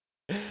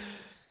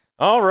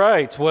All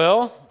right,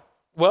 well,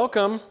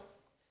 welcome.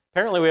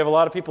 Apparently we have a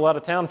lot of people out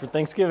of town for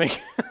Thanksgiving.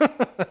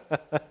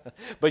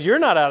 But you're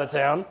not out of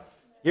town.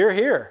 You're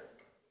here.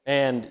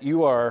 And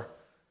you are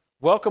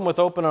welcome with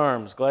open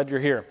arms. Glad you're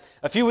here.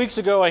 A few weeks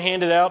ago, I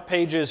handed out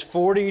pages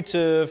 40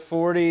 to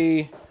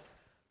 42.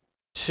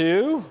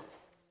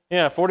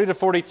 Yeah, 40 to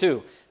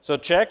 42. So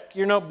check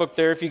your notebook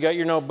there if you got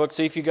your notebook.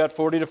 See if you got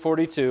 40 to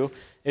 42.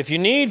 If you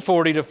need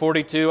 40 to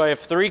 42, I have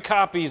 3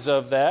 copies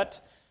of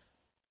that.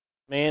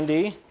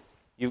 Mandy,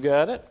 you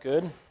got it?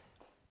 Good.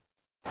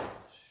 It's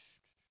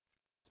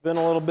been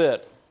a little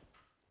bit.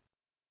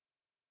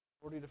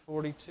 40 to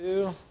 42.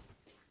 There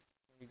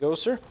you go,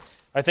 sir.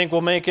 I think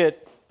we'll make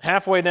it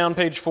halfway down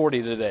page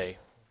 40 today.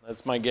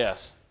 That's my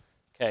guess.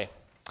 Okay.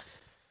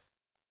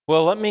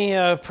 Well, let me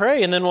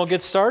pray, and then we'll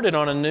get started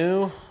on a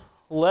new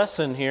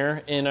lesson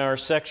here in our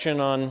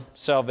section on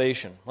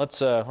salvation. Let's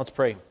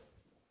pray.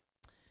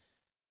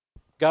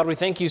 God, we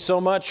thank you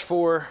so much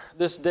for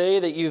this day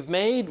that you've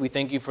made. We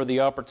thank you for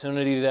the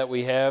opportunity that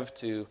we have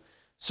to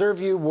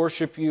serve you,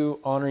 worship you,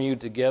 honor you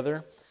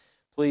together.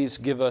 Please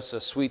give us a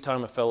sweet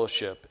time of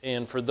fellowship.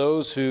 And for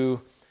those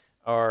who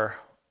are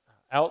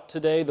out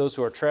today, those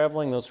who are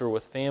traveling, those who are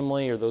with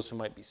family, or those who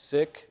might be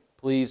sick,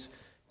 please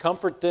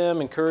comfort them,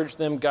 encourage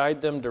them,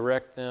 guide them,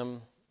 direct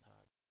them.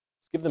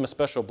 Give them a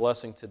special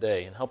blessing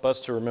today and help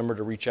us to remember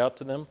to reach out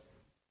to them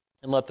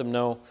and let them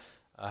know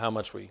how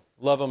much we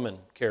love them and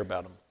care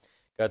about them.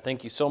 God,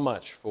 thank you so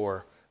much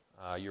for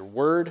your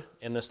word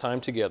and this time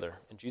together.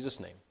 In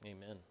Jesus' name,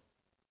 amen.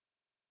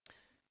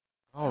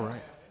 All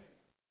right.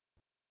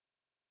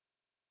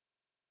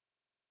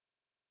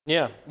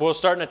 Yeah, well,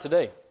 starting it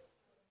today.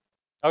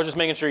 I was just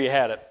making sure you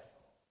had it.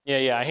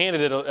 Yeah, I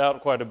handed it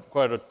out quite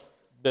a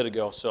bit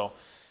ago. So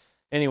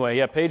anyway,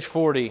 yeah, page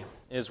 40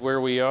 is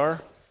where we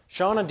are.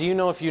 Shauna, do you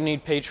know if you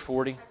need page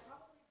 40?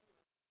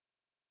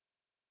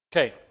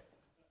 Okay,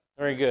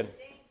 very good.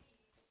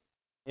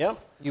 Yeah,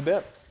 you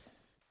bet.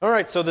 All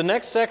right, so the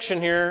next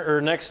section here, or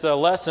next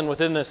lesson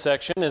within this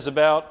section is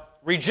about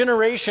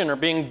regeneration or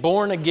being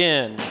born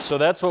again. So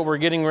that's what we're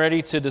getting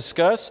ready to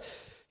discuss.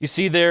 You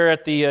see there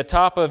at the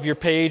top of your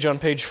page on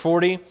page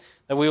 40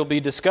 that we will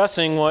be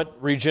discussing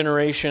what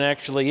regeneration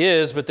actually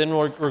is, but then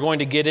we're going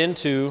to get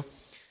into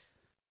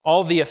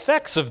all the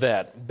effects of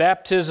that.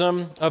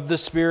 Baptism of the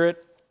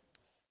Spirit,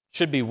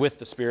 should be with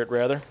the Spirit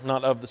rather,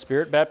 not of the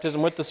Spirit.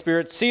 Baptism with the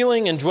Spirit,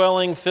 sealing,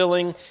 indwelling,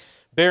 filling,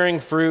 bearing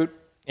fruit,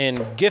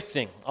 and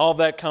gifting. All of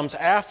that comes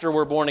after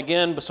we're born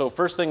again. So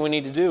first thing we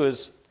need to do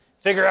is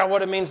figure out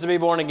what it means to be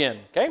born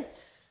again. Okay?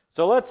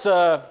 So let's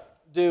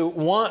do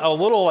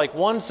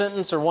one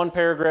sentence or one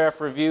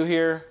paragraph review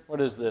here. What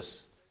is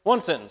this?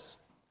 One sentence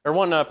or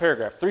one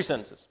paragraph, 3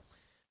 sentences.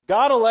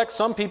 God elects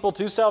some people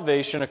to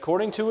salvation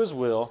according to his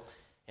will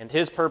and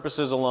his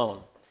purposes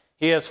alone.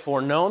 He has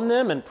foreknown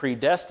them and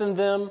predestined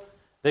them.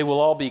 They will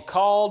all be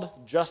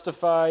called,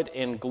 justified,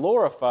 and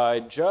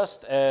glorified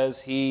just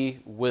as he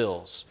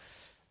wills.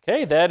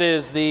 Okay, that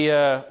is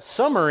the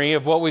summary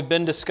of what we've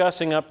been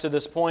discussing up to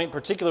this point,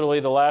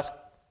 particularly the last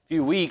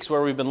few weeks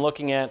where we've been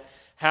looking at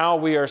how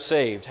we are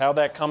saved, how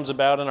that comes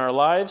about in our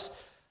lives.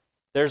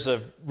 There's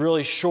a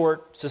really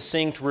short,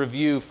 succinct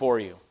review for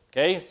you.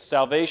 Okay,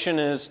 salvation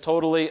is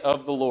totally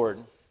of the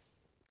Lord.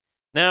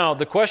 Now,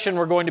 the question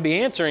we're going to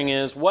be answering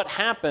is, what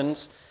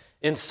happens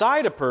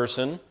inside a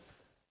person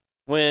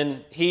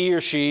when he or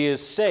she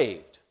is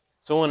saved?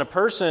 So when a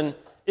person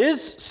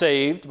is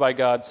saved by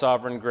God's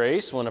sovereign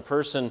grace, when a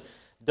person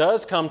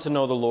does come to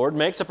know the Lord,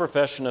 makes a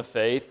profession of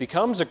faith,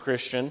 becomes a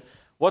Christian,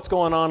 what's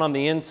going on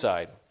the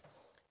inside?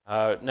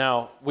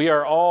 Now, we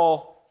are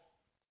all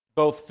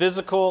both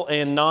physical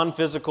and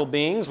non-physical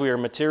beings. We are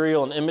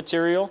material and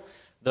immaterial.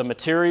 The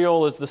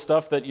material is the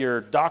stuff that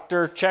your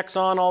doctor checks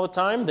on all the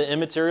time. The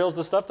immaterial is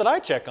the stuff that I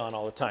check on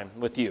all the time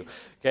with you.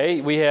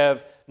 Okay, we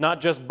have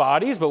not just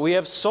bodies, but we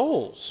have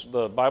souls.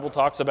 The Bible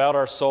talks about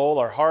our soul,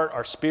 our heart,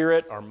 our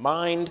spirit, our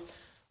mind,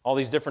 all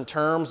these different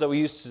terms that we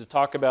use to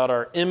talk about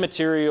our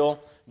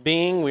immaterial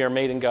being. We are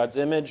made in God's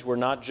image. We're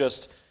not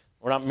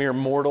mere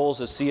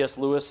mortals, as C.S.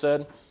 Lewis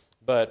said,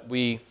 but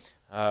we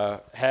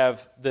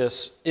have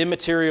this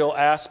immaterial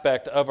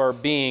aspect of our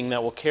being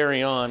that will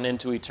carry on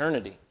into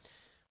eternity.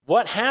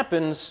 What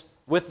happens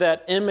with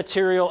that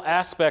immaterial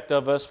aspect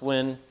of us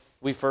when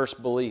we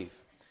first believe?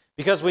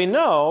 Because we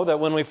know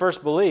that when we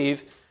first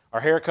believe, our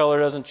hair color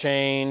doesn't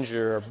change,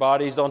 or our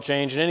bodies don't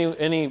change in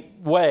any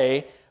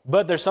way,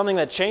 but there's something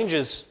that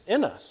changes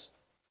in us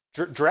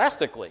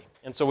drastically.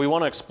 And so we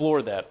want to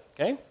explore that,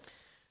 okay?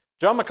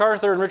 John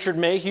MacArthur and Richard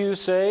Mayhew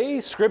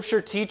say,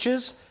 Scripture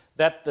teaches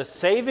that the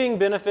saving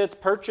benefits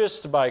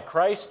purchased by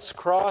Christ's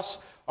cross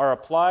are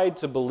applied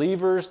to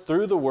believers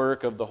through the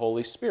work of the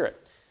Holy Spirit.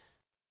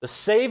 The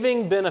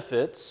saving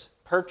benefits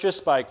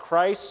purchased by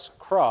Christ's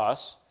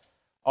cross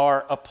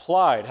are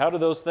applied. How do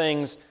those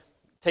things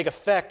take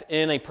effect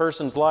in a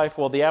person's life?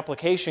 Well, the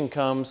application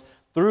comes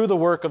through the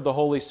work of the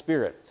Holy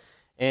Spirit.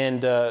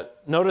 And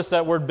notice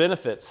that word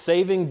benefits,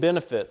 saving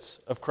benefits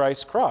of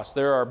Christ's cross.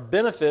 There are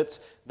benefits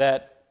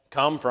that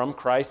come from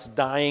Christ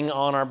dying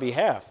on our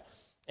behalf.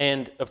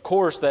 And of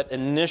course, that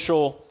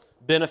initial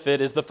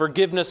benefit is the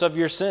forgiveness of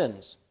your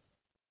sins.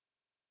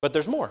 But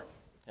there's more.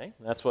 Okay?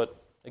 That's what,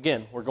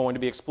 again, we're going to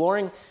be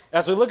exploring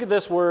as we look at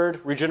this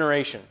word,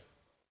 regeneration.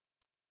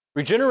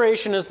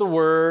 Regeneration is the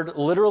word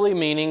literally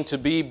meaning to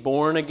be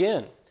born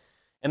again.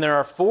 And there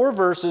are 4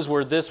 verses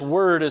where this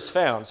word is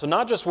found. So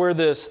not just where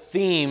this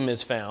theme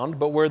is found,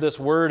 but where this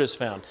word is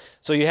found.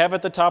 So you have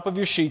at the top of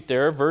your sheet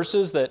there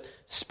verses that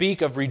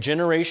speak of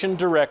regeneration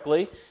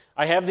directly.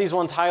 I have these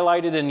ones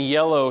highlighted in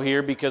yellow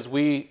here because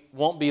we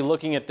won't be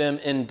looking at them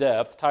in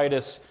depth.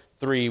 Titus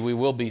 3 we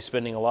will be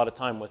spending a lot of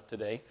time with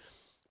today.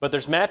 But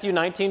there's Matthew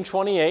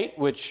 19:28,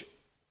 which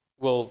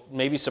will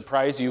maybe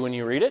surprise you when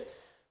you read it.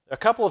 A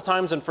couple of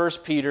times in 1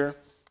 Peter,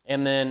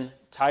 and then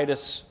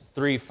Titus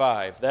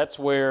 3:5. That's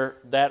where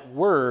that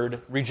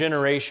word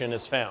regeneration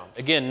is found.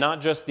 Again,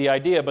 not just the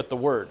idea, but the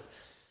word.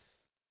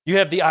 You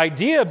have the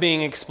idea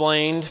being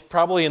explained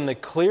probably in the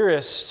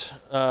clearest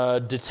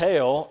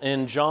detail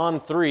in John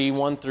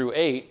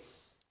 3:1-8,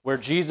 where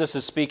Jesus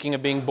is speaking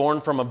of being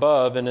born from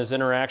above in his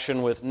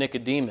interaction with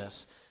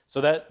Nicodemus. So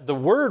that the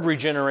word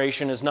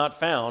regeneration is not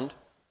found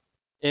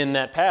in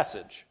that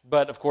passage.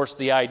 But of course,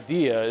 the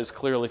idea is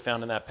clearly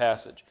found in that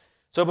passage.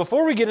 So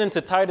before we get into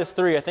Titus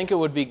 3, I think it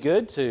would be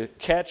good to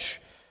catch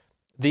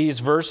these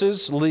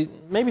verses,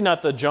 maybe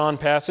not the John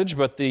passage,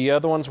 but the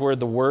other ones where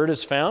the word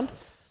is found.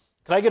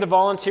 Could I get a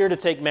volunteer to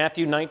take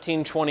Matthew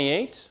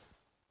 19:28?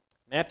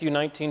 Matthew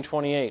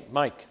 19:28.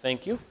 Mike,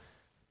 thank you.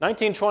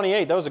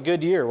 1928, that was a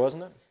good year,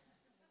 wasn't it?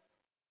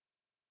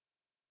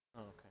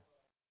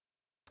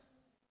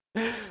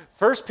 Okay.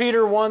 1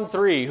 Peter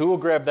 1:3. Who will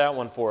grab that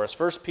one for us?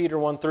 1 Peter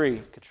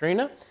 1:3.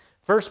 Katrina?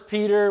 1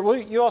 Peter, well,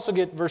 you also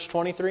get verse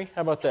 23.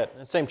 How about that?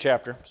 It's the same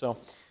chapter, so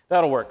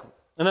that'll work.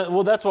 And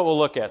then, that's what we'll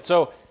look at.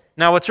 So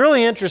now what's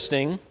really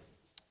interesting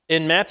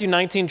in Matthew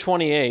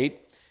 19:28,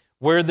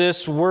 where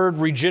this word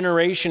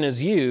regeneration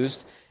is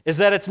used, is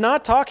that it's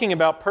not talking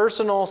about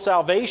personal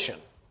salvation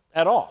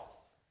at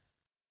all.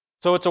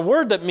 So it's a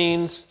word that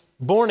means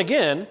born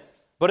again,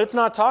 but it's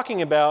not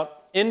talking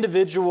about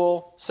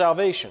individual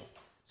salvation.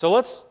 So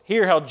let's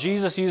hear how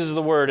Jesus uses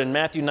the word in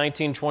Matthew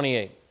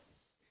 19:28.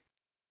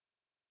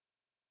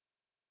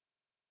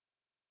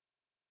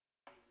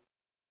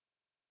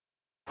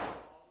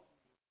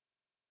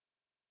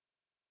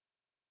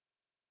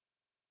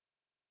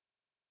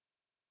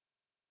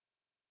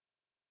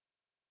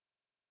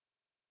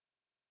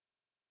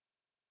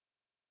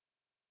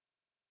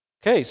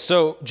 Okay,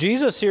 so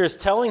Jesus here is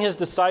telling his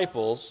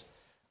disciples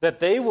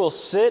that they will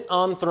sit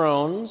on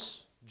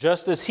thrones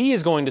just as he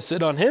is going to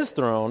sit on his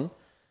throne.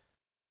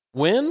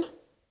 When?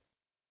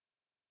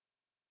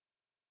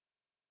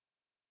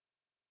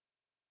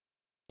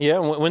 Yeah,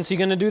 when's he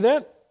going to do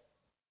that?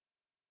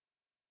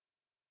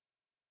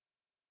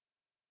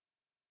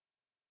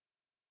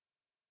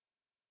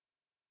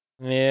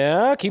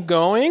 Yeah, keep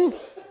going.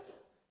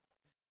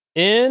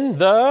 In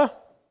the...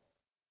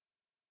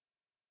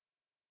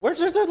 Where's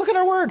there? Look at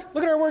our word.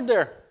 Look at our word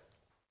there.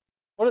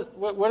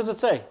 What does it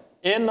say?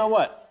 In the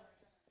what?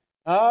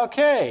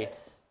 Okay.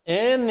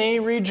 In the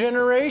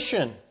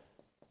regeneration.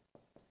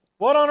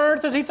 What on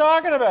earth is he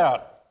talking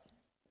about?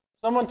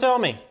 Someone tell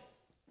me.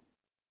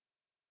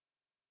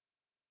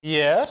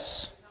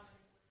 Yes.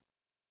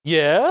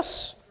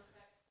 Yes.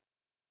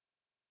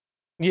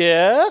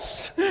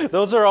 Yes.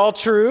 Those are all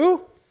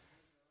true.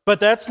 But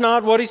that's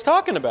not what he's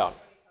talking about.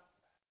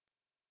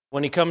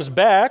 When he comes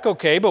back,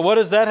 okay, but what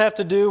does that have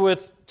to do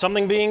with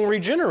something being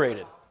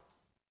regenerated?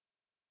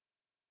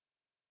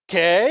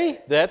 Okay,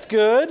 that's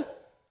good.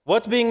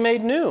 What's being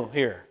made new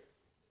here?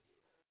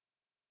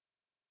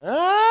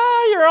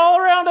 You're all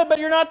around it, but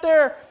you're not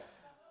there.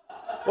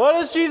 What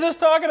is Jesus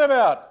talking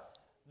about?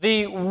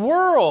 The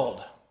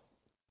world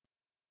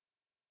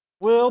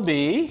will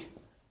be,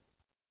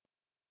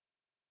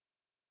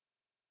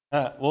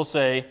 we'll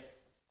say,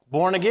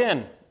 born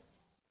again.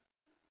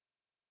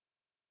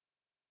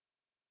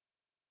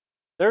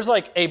 There's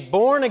like a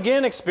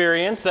born-again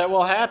experience that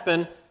will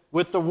happen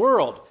with the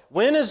world.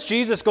 When is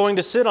Jesus going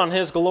to sit on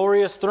his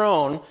glorious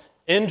throne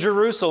in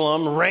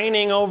Jerusalem,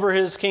 reigning over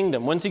his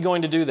kingdom? When's he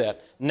going to do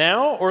that?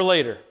 Now or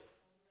later?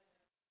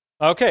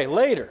 Okay,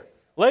 later.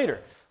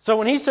 So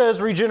when he says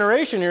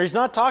regeneration here, he's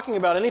not talking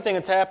about anything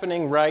that's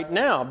happening right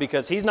now,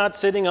 because he's not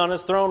sitting on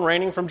his throne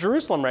reigning from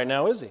Jerusalem right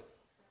now, is he?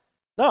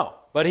 No,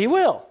 but he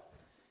will.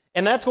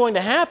 And that's going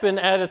to happen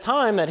at a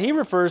time that he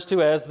refers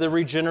to as the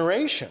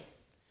regeneration,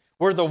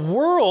 where the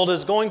world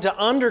is going to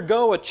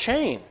undergo a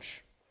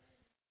change.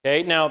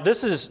 Okay, now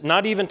this is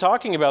not even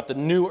talking about the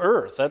new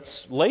earth.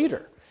 That's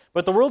later.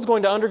 But the world's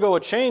going to undergo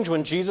a change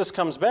when Jesus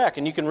comes back.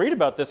 And you can read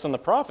about this in the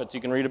prophets. You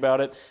can read about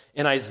it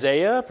in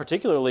Isaiah,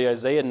 particularly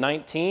Isaiah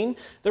 19.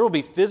 There will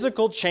be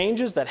physical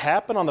changes that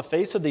happen on the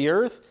face of the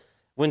earth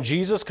when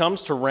Jesus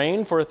comes to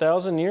reign for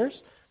 1,000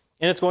 years.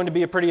 And it's going to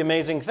be a pretty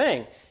amazing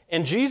thing.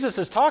 And Jesus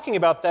is talking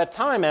about that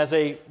time as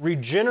a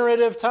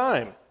regenerative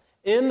time.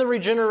 In the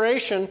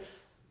regeneration,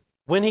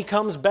 when he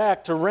comes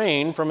back to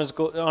reign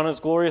on his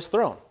glorious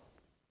throne.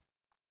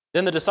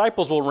 Then the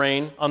disciples will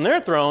reign on their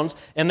thrones,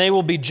 and they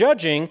will be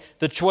judging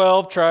the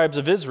 12 tribes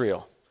of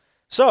Israel.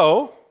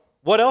 So,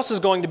 what else is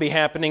going to be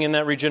happening in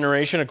that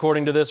regeneration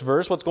according to this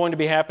verse? What's going to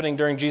be happening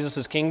during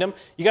Jesus' kingdom?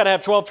 You got to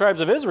have 12 tribes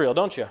of Israel,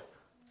 don't you?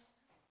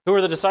 Who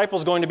are the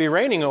disciples going to be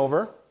reigning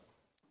over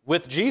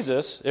with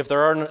Jesus if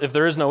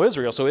there is no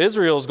Israel? So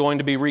Israel is going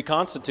to be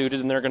reconstituted,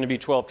 and there are going to be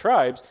 12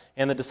 tribes,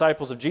 and the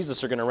disciples of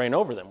Jesus are going to reign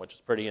over them, which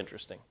is pretty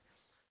interesting.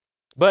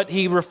 But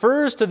he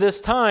refers to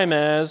this time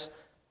as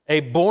a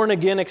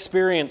born-again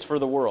experience for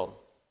the world.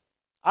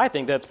 I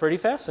think that's pretty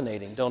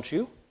fascinating, don't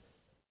you?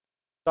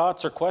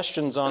 Thoughts or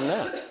questions on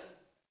that?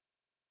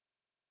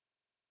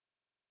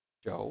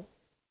 Joe?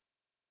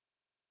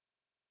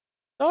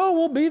 Oh,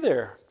 we'll be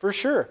there, for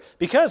sure.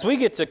 Because we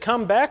get to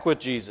come back with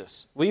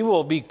Jesus. We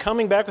will be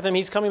coming back with him.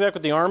 He's coming back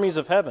with the armies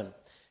of heaven,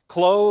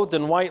 clothed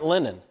in white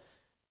linen.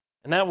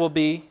 And that will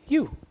be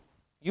you.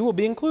 You will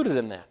be included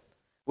in that,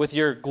 with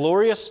your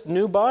glorious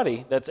new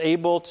body that's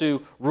able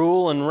to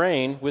rule and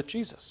reign with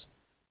Jesus.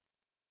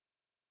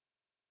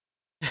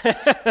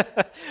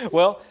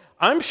 Well,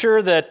 I'm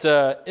sure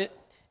that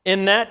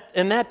in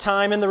that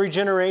time in the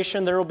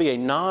regeneration, there will be a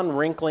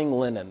non-wrinkling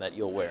linen that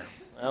you'll wear.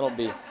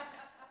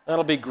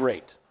 That'll be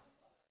great.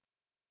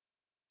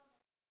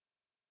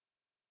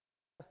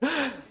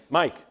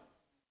 Mike.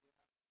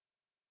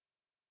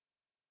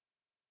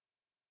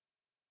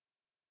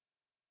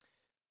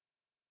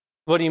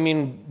 What do you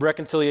mean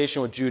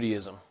reconciliation with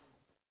Judaism?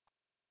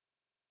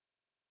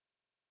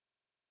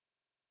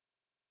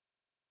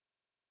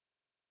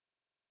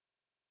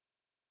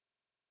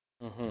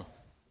 Mm-hmm.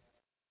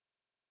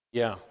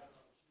 Yeah.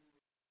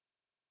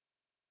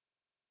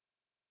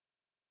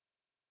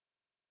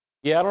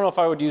 Yeah, I don't know if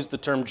I would use the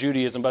term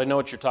Judaism, but I know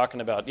what you're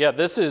talking about. Yeah,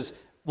 this is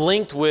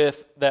linked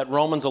with that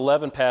Romans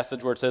 11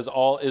 passage where it says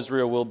all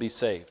Israel will be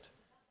saved.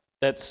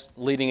 That's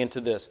leading into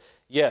this.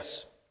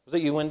 Yes. Was that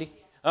you, Wendy?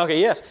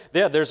 Okay, yes.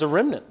 Yeah, there's a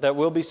remnant that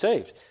will be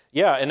saved.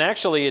 Yeah, and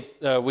actually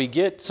we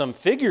get some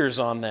figures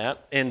on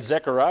that in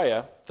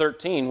Zechariah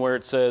 13 where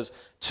it says,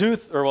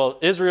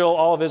 Israel,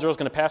 all of Israel is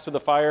going to pass through the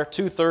fire.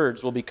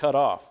 2/3 will be cut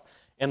off.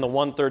 And the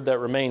 1/3 that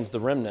remains, the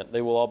remnant,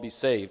 they will all be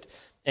saved.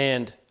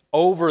 And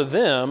over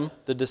them,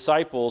 the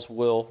disciples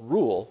will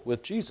rule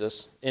with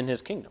Jesus in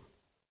his kingdom.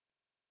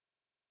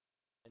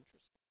 Interesting.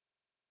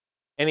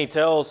 And he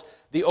tells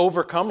the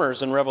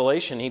overcomers in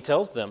Revelation, he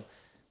tells them,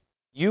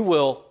 you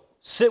will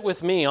sit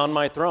with me on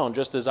my throne,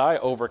 just as I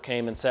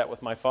overcame and sat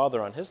with my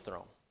Father on his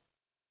throne.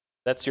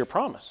 That's your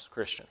promise,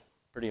 Christian.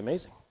 Pretty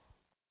amazing.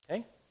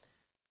 Okay?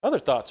 Other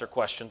thoughts or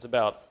questions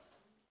about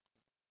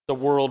the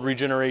world,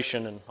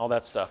 regeneration, and all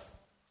that stuff?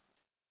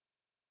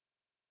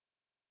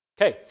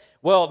 Okay.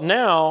 Well,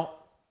 now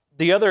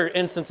the other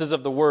instances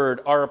of the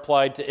word are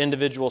applied to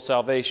individual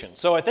salvation.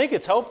 So I think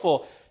it's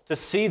helpful to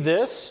see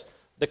this,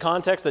 the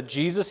context that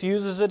Jesus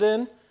uses it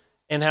in,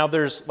 and how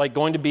there's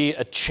going to be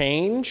a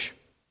change.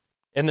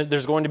 And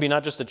there's going to be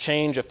not just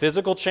a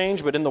physical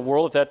change, but in the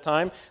world at that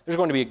time, there's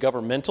going to be a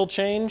governmental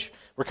change.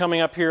 We're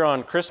coming up here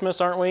on Christmas,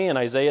 aren't we? In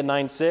Isaiah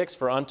 9:6,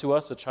 for unto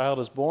us a child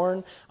is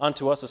born,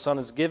 unto us a son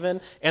is given,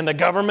 and the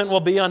government will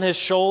be on his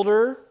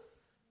shoulder.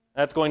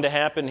 That's going to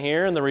happen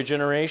here in the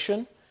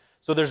regeneration.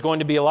 So there's going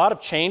to be a lot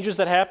of changes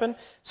that happen.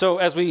 So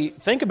as we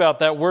think about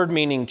that word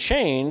meaning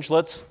change,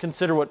 let's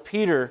consider what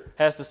Peter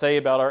has to say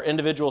about our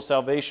individual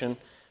salvation.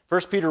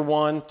 1 Peter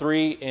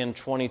 1:3 and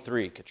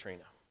 23,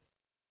 Katrina.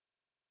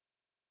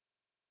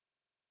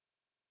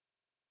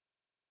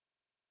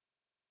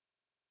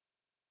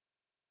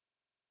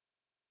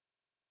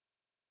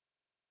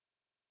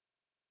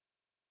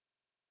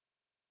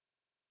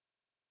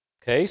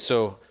 Okay,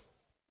 so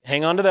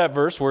hang on to that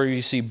verse where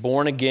you see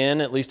born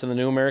again, at least in the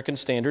New American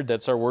Standard.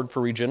 That's our word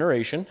for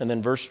regeneration. And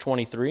then verse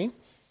 23.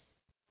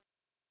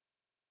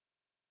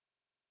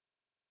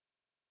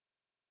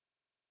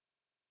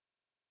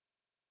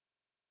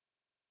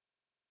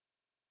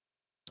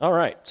 All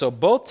right, so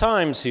both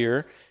times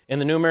here, in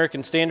the New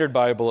American Standard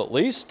Bible at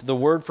least, the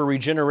word for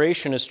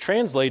regeneration is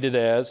translated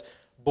as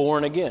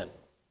born again.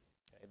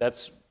 Okay,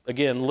 that's,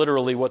 again,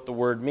 literally what the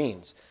word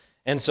means.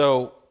 And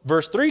so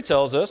verse 3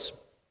 tells us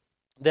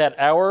that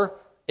our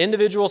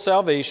individual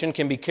salvation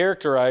can be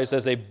characterized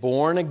as a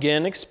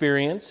born-again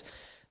experience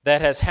that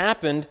has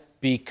happened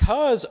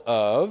because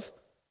of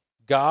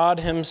God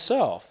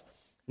himself.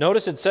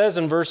 Notice it says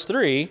in verse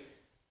 3,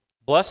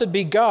 blessed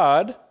be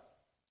God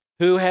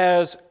who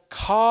has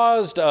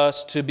caused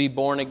us to be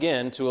born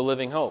again to a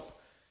living hope.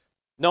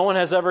 No one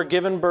has ever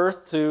given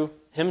birth to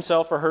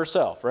himself or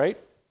herself, right?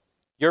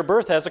 Your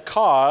birth has a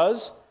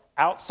cause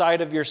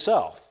outside of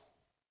yourself.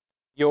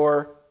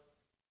 Your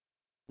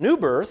new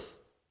birth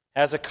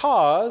has a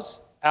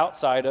cause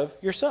outside of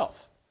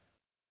yourself.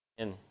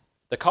 And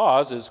the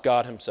cause is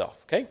God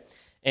himself, okay?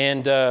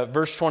 And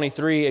verse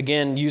 23,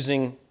 again,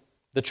 using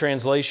the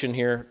translation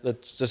here,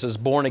 that this is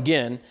born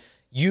again.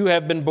 You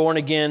have been born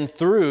again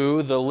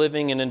through the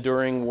living and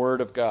enduring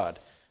Word of God,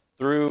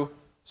 through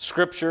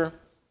Scripture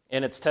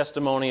and its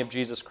testimony of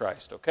Jesus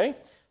Christ, okay?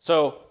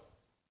 So,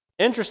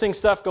 interesting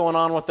stuff going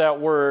on with that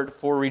word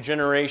for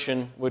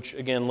regeneration, which,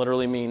 again,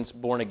 literally means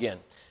born again.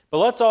 But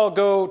let's all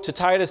go to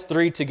Titus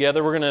 3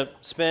 together. We're going to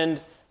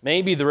spend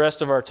maybe the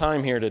rest of our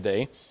time here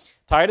today.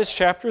 Titus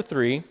chapter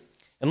 3,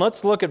 and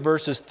let's look at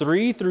verses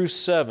 3 through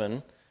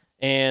 7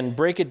 and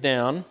break it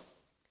down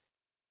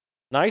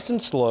nice and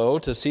slow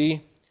to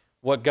see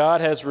what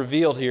God has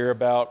revealed here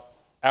about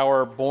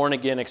our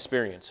born-again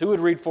experience. Who would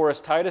read for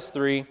us Titus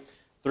 3,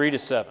 3 to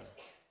 7?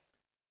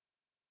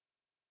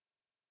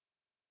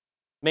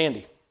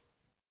 Mandy.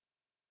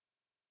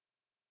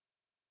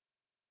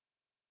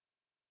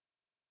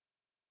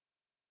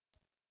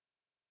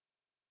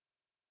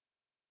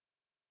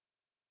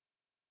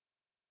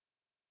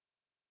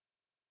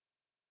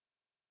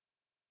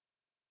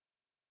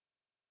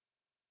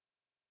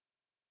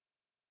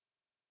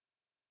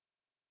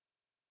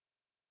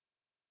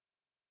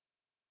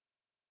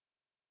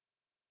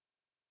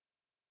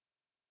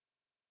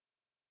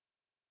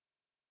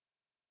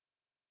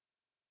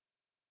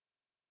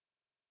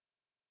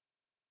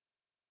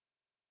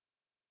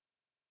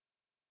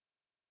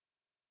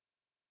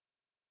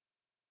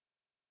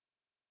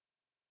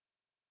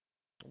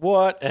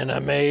 What an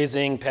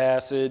amazing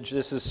passage.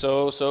 This is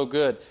so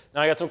good. Now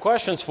I got some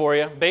questions for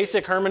you.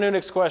 Basic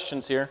hermeneutics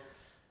questions here.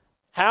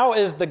 How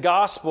is the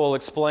gospel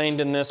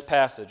explained in this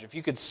passage? If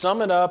you could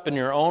sum it up in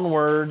your own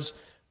words,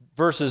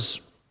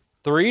 verses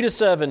 3 to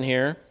 7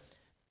 here,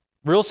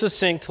 real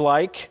succinct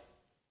like,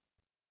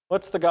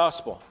 what's the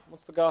gospel?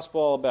 What's the gospel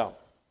all about?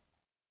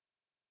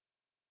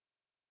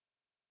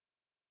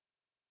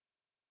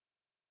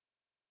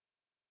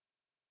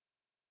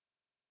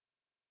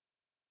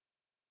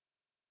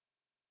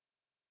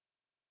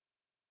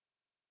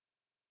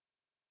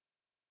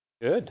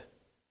 Good.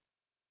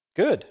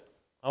 Good.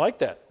 I like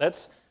that.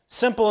 That's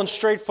simple and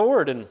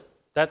straightforward, and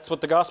that's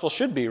what the gospel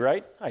should be,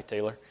 right? Hi,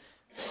 Taylor.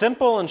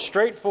 Simple and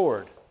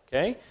straightforward,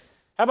 okay?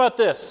 How about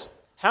this?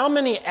 How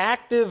many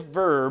active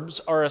verbs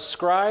are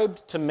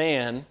ascribed to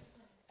man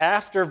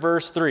after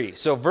verse 3?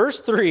 So verse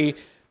 3,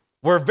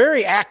 we're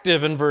very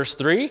active in verse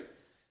 3.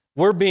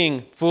 We're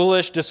being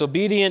foolish,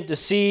 disobedient,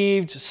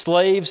 deceived,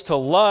 slaves to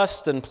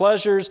lust and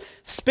pleasures,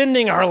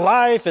 spending our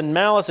life in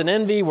malice and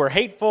envy. We're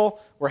hateful.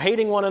 We're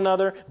hating one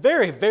another.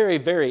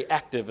 Very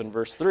active in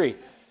verse 3.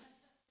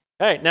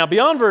 Hey, now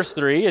beyond verse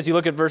 3, as you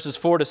look at verses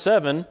 4 to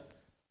 7,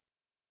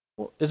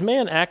 is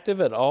man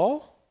active at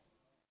all?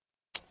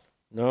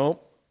 No.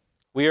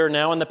 We are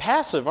now in the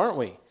passive, aren't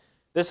we?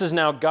 This is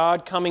now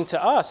God coming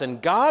to us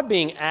and God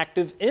being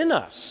active in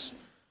us.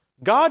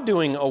 God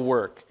doing a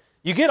work.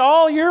 You get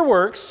all your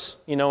works,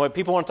 you know, what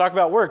people want to talk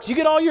about works. You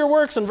get all your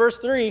works in verse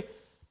 3.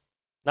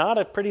 Not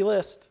a pretty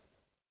list.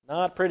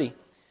 Not pretty.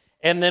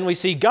 And then we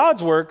see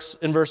God's works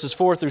in verses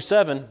 4 through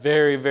 7.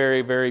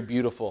 Very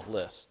beautiful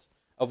list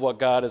of what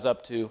God is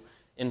up to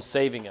in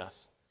saving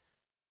us.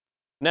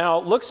 Now,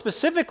 look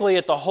specifically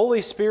at the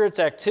Holy Spirit's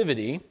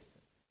activity.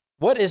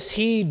 What is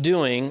He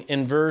doing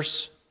in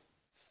verse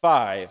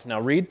 5?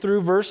 Now, read through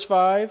verse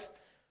 5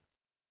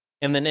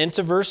 and then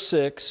into verse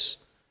 6.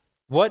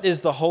 What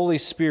is the Holy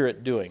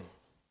Spirit doing?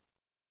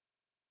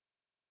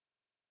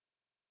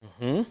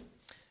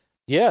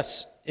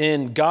 Yes,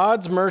 in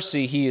God's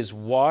mercy, He is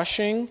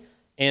washing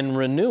and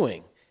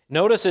renewing.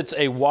 Notice it's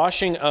a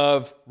washing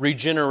of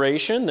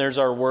regeneration. There's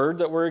our word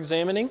that we're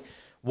examining.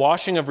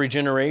 Washing of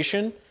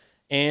regeneration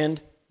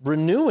and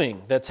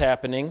renewing that's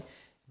happening.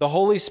 The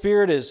Holy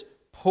Spirit is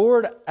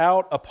poured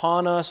out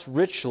upon us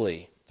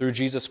richly through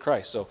Jesus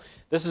Christ. So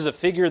this is a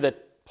figure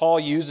that Paul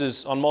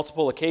uses on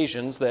multiple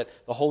occasions, that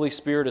the Holy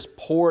Spirit is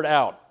poured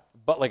out,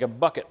 but like a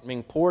bucket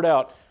being poured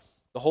out.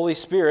 The Holy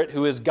Spirit,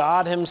 who is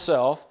God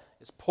Himself,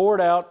 is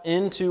poured out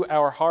into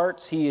our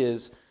hearts. He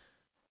is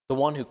the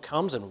one who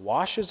comes and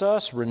washes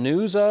us,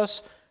 renews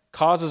us,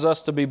 causes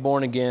us to be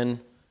born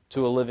again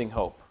to a living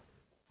hope.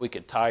 We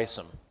could tie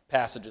some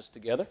passages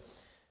together.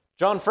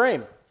 John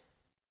Frame,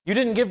 you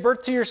didn't give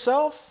birth to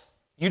yourself.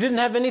 You didn't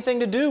have anything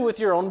to do with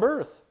your own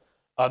birth.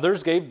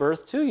 Others gave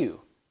birth to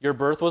you. Your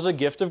birth was a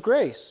gift of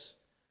grace.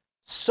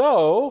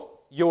 So,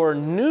 your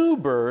new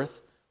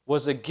birth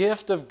was a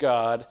gift of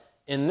God,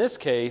 in this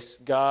case,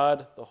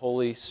 God the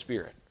Holy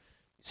Spirit.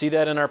 See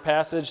that in our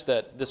passage,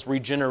 that this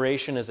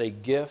regeneration is a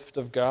gift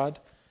of God?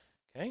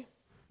 Okay.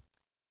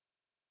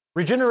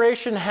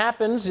 Regeneration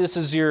happens, this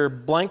is your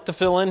blank to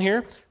fill in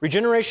here.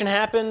 Regeneration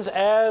happens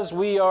as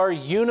we are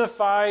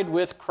unified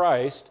with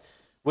Christ,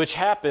 which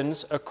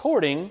happens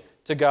according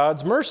to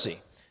God's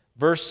mercy.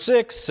 Verse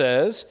 6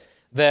 says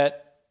that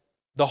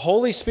the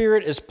Holy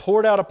Spirit is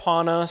poured out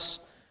upon us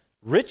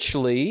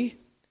richly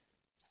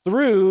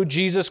through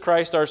Jesus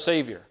Christ our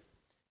Savior.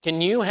 Can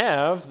you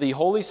have the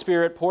Holy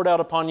Spirit poured out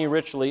upon you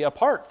richly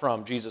apart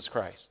from Jesus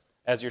Christ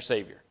as your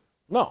Savior?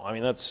 No, I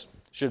mean, that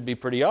should be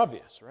pretty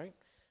obvious, right?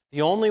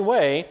 The only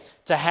way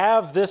to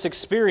have this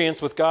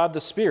experience with God the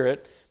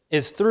Spirit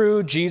is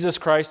through Jesus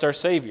Christ our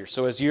Savior.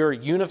 So as you're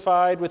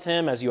unified with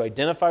Him, as you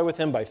identify with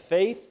Him by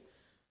faith,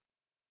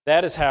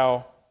 that is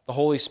how the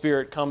Holy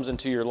Spirit comes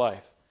into your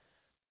life.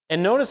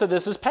 And notice that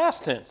this is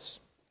past tense.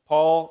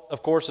 Paul,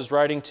 of course, is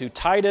writing to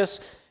Titus,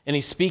 and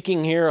he's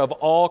speaking here of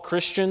all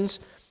Christians.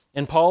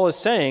 And Paul is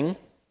saying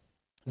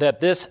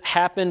that this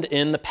happened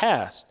in the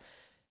past.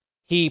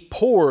 He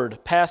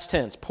poured, past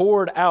tense,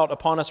 poured out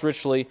upon us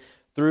richly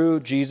through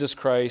Jesus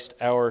Christ,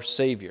 our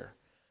Savior.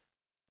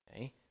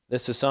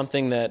 This is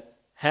something that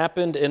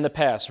happened in the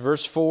past.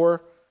 Verse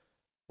 4,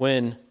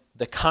 when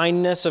the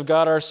kindness of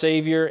God our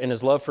Savior and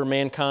His love for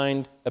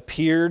mankind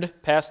appeared,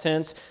 past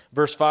tense.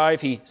 Verse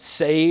 5, He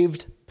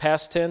saved,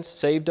 past tense,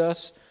 saved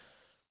us.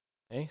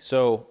 Okay,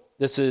 so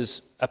this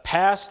is a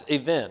past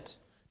event.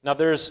 Now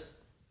there's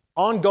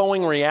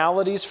ongoing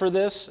realities for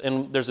this,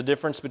 and there's a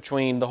difference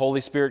between the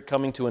Holy Spirit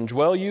coming to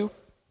indwell you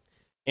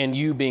and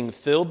you being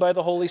filled by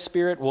the Holy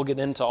Spirit. We'll get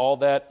into all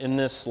that in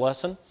this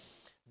lesson.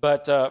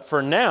 But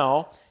for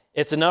now,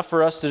 it's enough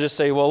for us to just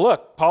say, well,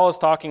 look, Paul is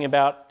talking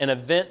about an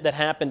event that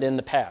happened in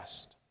the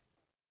past.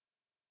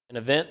 An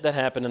event that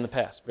happened in the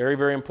past. Very,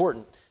 very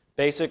important.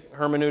 Basic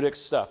hermeneutic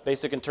stuff,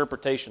 basic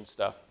interpretation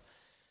stuff.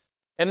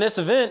 And this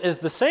event is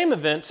the same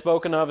event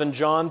spoken of in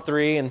John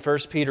 3 and 1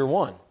 Peter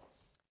 1.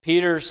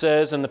 Peter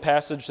says in the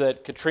passage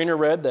that Katrina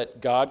read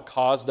that God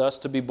caused us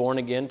to be born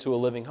again to a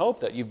living hope,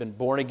 that you've been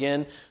born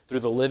again through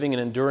the living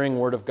and enduring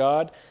Word of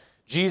God.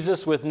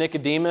 Jesus with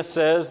Nicodemus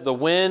says the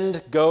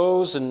wind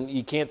goes and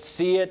you can't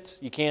see it,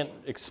 you can't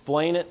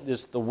explain it,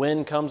 just the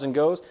wind comes and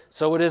goes.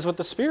 So it is with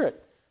the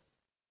Spirit.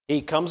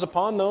 He comes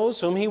upon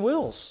those whom He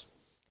wills,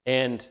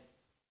 and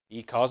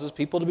He causes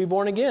people to be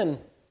born again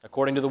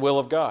according to the will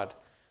of God.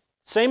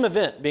 Same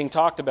event being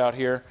talked about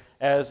here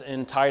as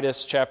in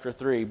Titus chapter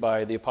 3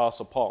 by the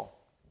Apostle Paul.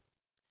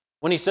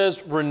 When he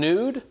says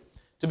renewed,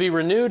 to be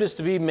renewed is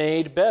to be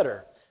made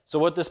better. So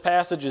what this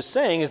passage is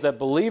saying is that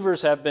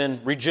believers have been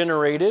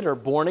regenerated or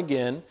born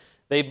again,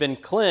 they've been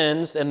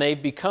cleansed, and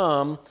they've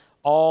become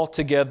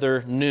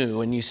altogether new.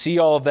 And you see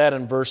all of that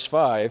in verse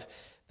 5,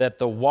 that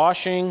the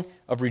washing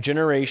of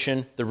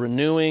regeneration, the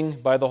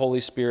renewing by the Holy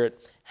Spirit,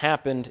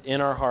 happened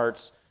in our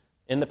hearts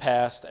in the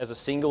past as a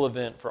single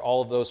event for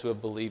all of those who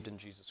have believed in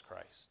Jesus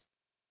Christ.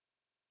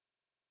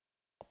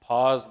 I'll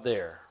pause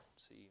there,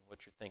 see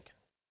what you're thinking.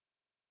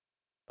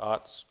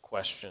 Thoughts,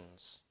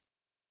 questions?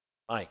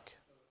 Mike?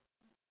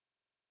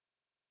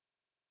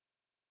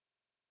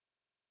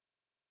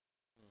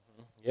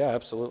 Yeah,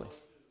 absolutely.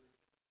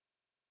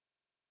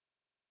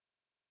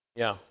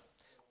 Yeah.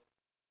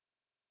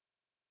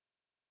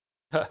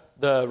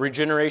 The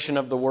regeneration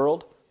of the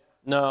world?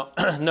 No,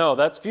 no,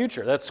 that's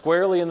future. That's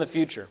squarely in the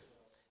future.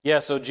 Yeah,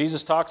 so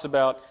Jesus talks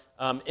about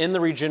in the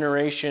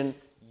regeneration,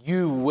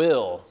 you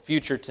will,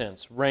 future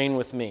tense, reign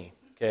with me.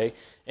 Okay?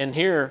 And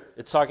here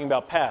it's talking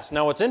about past.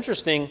 Now what's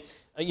interesting,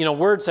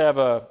 words have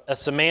a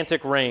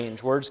semantic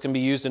range. Words can be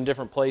used in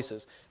different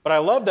places. But I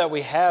love that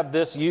we have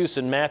this use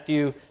in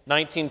Matthew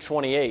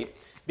 19:28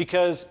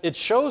 because it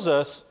shows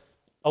us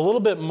a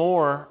little bit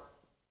more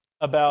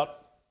about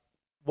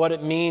what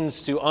it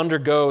means to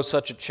undergo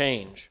such a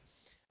change.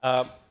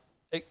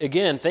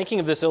 Again, thinking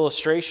of this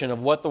illustration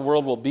of what the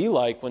world will be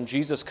like when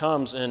Jesus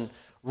comes and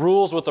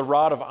rules with a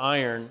rod of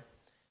iron,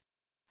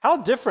 how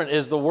different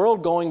is the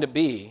world going to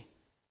be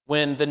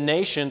when the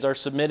nations are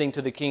submitting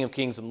to the King of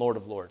Kings and Lord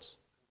of Lords?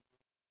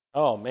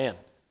 Oh, man.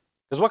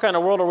 Because what kind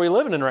of world are we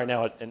living in right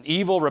now? An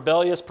evil,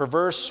 rebellious,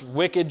 perverse,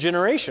 wicked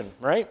generation,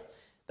 right?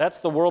 That's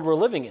the world we're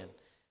living in.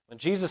 When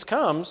Jesus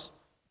comes,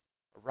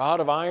 a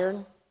rod of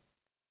iron,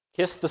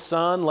 kiss the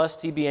Son,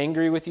 lest He be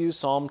angry with you,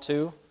 Psalm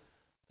 2.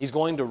 He's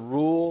going to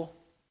rule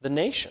the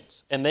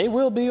nations, and they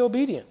will be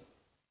obedient.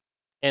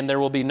 And there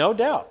will be no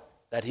doubt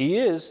that He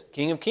is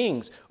King of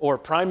Kings, or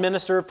Prime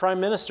Minister of Prime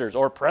Ministers,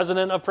 or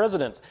President of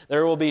Presidents.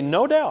 There will be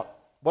no doubt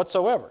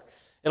whatsoever.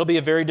 It'll be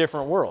a very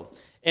different world.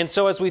 And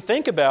so as we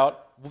think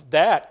about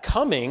that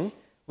coming,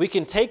 we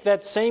can take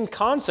that same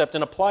concept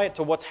and apply it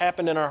to what's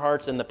happened in our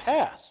hearts in the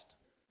past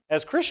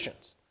as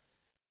Christians.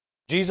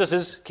 Jesus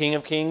is King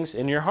of Kings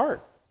in your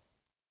heart.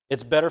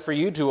 It's better for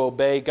you to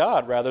obey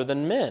God rather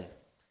than men.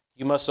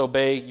 You must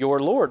obey your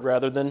Lord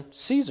rather than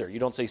Caesar. You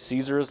don't say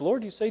Caesar is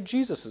Lord, you say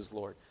Jesus is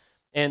Lord.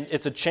 And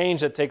it's a change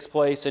that takes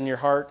place in your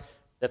heart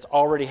that's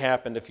already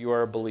happened if you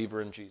are a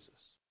believer in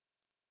Jesus.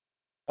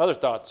 Other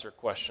thoughts or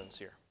questions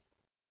here?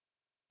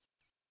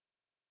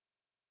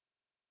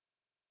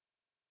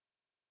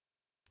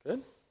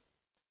 Good.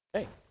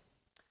 Okay.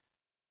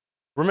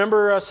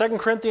 Remember 2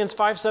 Corinthians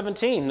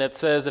 5:17 that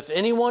says, if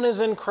anyone is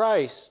in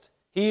Christ,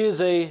 he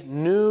is a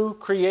new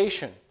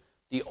creation.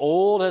 The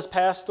old has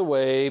passed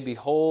away.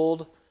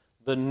 Behold,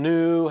 the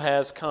new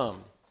has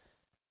come.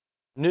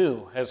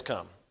 New has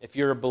come. If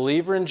you're a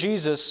believer in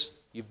Jesus,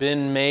 you've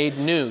been made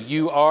new.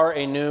 You are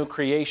a new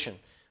creation.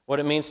 What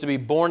it means to be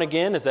born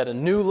again is that a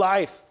new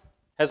life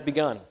has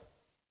begun.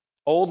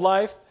 Old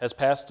life has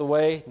passed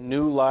away.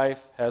 New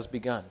life has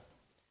begun.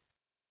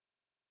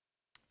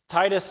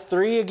 Titus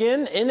 3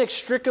 again,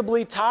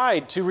 inextricably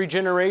tied to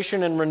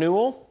regeneration and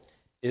renewal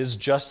is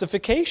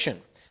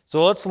justification.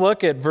 So let's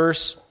look at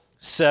verses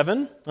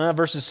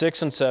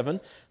 6 and 7.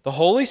 The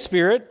Holy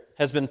Spirit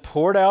has been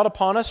poured out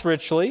upon us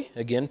richly,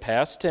 again,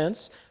 past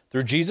tense,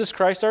 through Jesus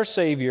Christ our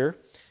Savior,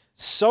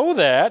 so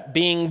that,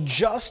 being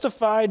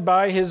justified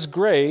by His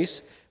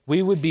grace,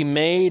 we would be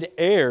made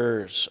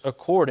heirs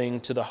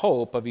according to the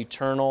hope of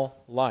eternal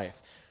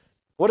life.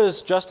 What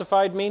does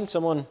justified mean?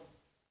 Someone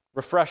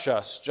refresh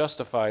us.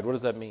 Justified, what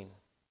does that mean?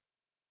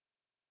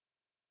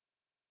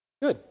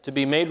 Good. To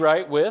be made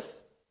right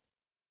with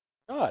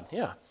God,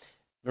 yeah.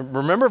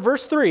 Remember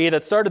verse 3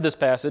 that started this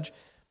passage.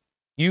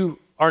 You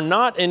are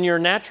not in your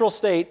natural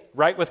state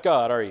right with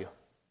God, are you?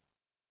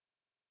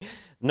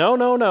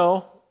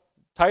 No.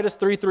 Titus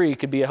 3:3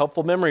 could be a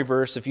helpful memory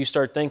verse if you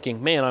start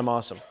thinking, man, I'm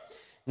awesome.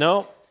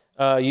 No,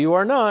 you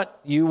are not.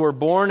 You were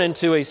born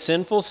into a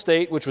sinful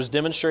state, which was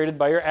demonstrated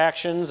by your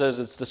actions, as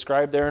it's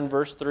described there in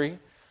verse 3.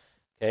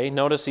 Okay,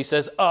 notice he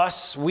says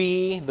us,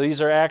 we.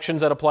 These are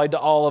actions that applied to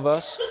all of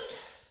us.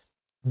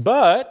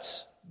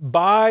 But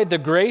by the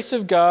grace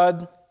of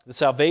God, the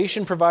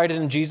salvation provided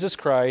in Jesus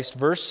Christ,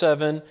 verse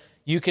 7,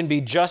 you can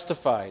be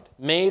justified,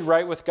 made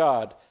right with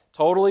God,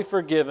 totally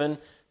forgiven,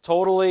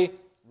 totally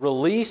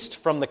released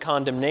from the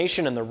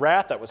condemnation and the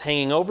wrath that was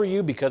hanging over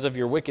you because of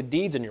your wicked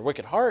deeds and your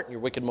wicked heart and your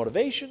wicked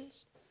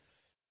motivations.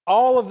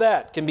 All of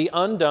that can be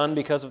undone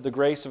because of the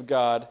grace of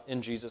God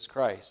in Jesus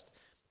Christ.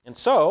 And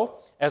so,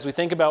 as we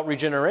think about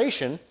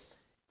regeneration,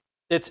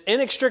 it's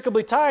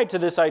inextricably tied to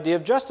this idea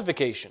of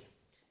justification.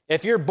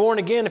 If you're born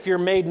again, if you're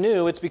made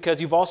new, it's because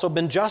you've also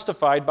been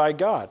justified by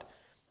God.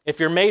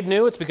 If you're made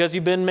new, it's because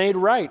you've been made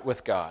right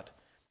with God.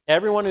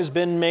 Everyone who's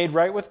been made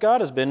right with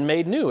God has been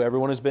made new.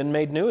 Everyone who's been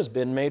made new has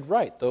been made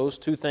right. Those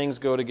two things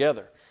go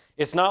together.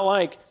 It's not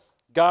like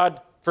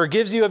God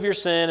forgives you of your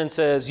sin and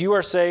says, you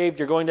are saved,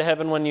 you're going to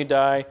heaven when you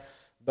die,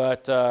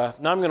 but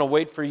now I'm going to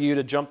wait for you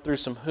to jump through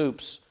some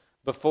hoops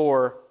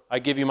before I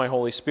give you my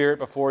Holy Spirit,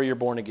 before you're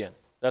born again.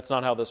 That's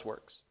not how this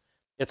works.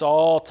 It's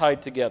all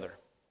tied together.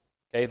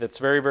 Okay, that's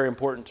very, very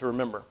important to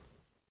remember.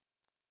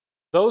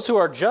 Those who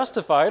are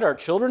justified are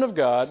children of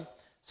God,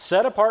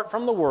 set apart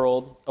from the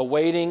world,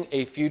 awaiting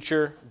a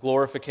future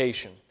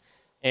glorification.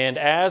 And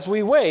as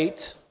we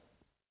wait,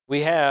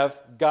 we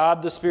have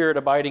God the Spirit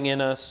abiding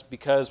in us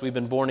because we've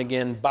been born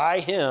again by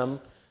Him,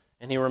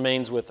 and He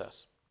remains with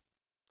us.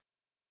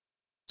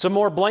 Some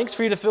more blanks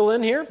for you to fill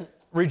in here.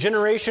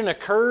 Regeneration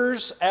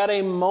occurs at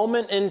a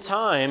moment in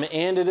time,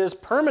 and it is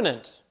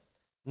permanent,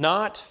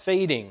 not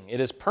fading. It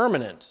is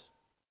permanent,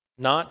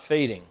 not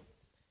fading.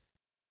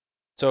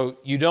 So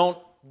you don't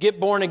get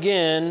born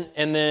again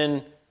and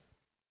then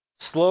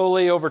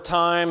slowly over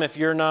time, if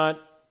you're not,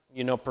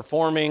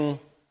 performing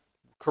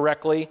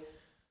correctly,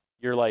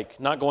 you're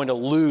not going to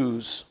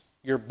lose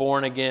your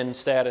born again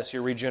status,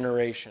 your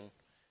regeneration.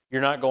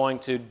 You're not going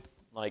to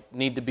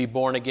need to be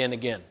born again.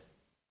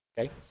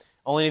 Okay?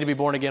 Only need to be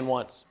born again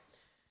once.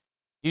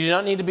 You do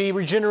not need to be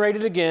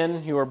regenerated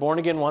again. You are born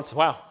again once.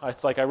 Wow,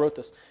 it's like I wrote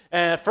this.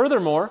 And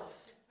furthermore,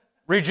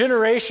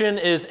 regeneration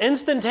is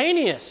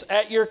instantaneous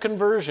at your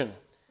conversion.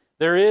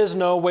 There is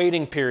no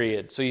waiting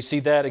period. So you see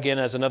that again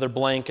as another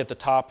blank at the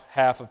top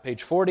half of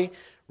page 40.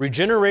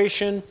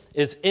 Regeneration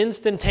is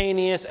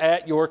instantaneous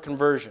at your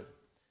conversion.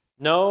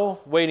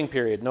 No waiting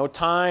period, no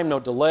time, no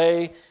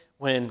delay.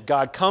 When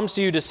God comes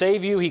to you to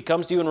save you, He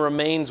comes to you and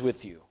remains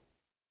with you.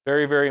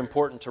 Very, very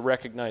important to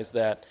recognize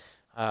that,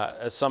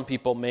 as some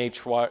people may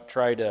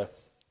try to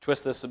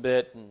twist this a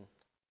bit and,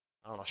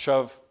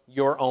 shove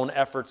your own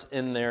efforts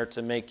in there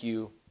to make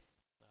you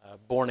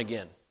born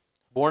again.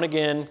 Born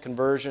again,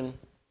 conversion,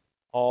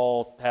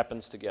 all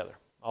happens together,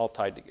 all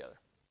tied together.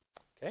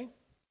 Okay?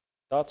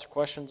 Thoughts or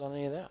questions on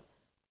any of that?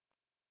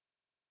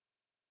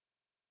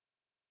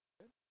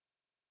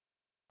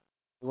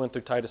 We went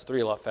through Titus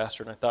 3 a lot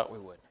faster than I thought we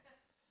would.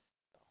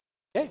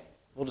 Okay,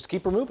 we'll just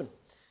keep her moving.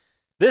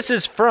 This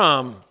is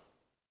from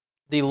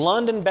the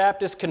London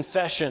Baptist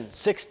Confession,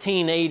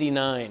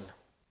 1689.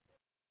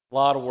 A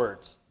lot of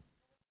words.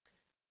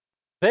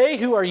 They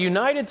who are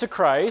united to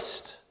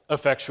Christ,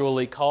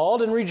 effectually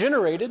called and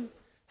regenerated,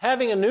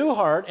 having a new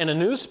heart and a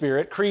new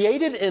spirit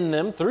created in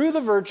them through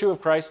the virtue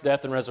of Christ's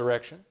death and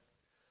resurrection,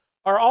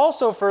 are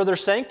also further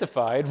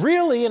sanctified,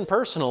 really and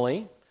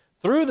personally,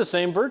 through the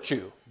same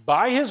virtue,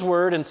 by His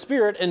word and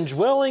Spirit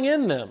indwelling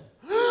in them.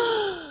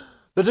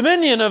 The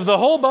dominion of the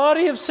whole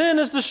body of sin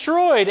is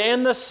destroyed,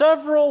 and the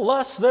several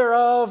lusts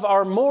thereof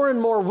are more and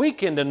more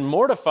weakened and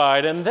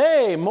mortified, and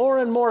they more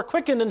and more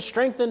quickened and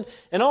strengthened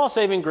in all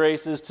saving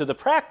graces to the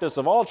practice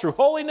of all true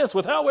holiness,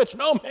 without which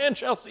no man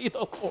shall see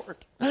the Lord.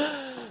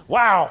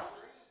 Wow.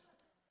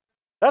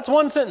 That's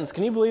one sentence.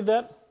 Can you believe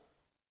that?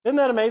 Isn't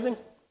that amazing?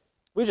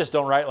 We just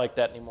don't write like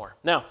that anymore.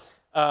 Now,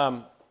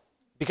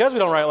 because we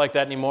don't write like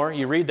that anymore,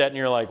 you read that and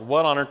you're like,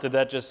 what on earth did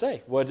that just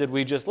say? What did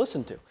we just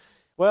listen to?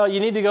 Well, you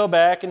need to go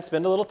back and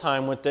spend a little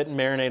time with it and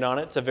marinate on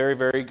it. It's a very,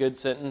 very good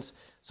sentence.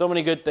 So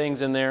many good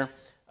things in there.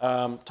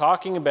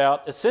 Talking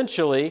about,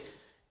 essentially,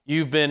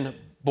 you've been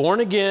born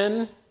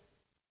again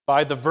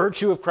by the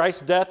virtue of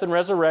Christ's death and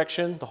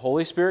resurrection, the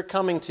Holy Spirit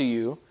coming to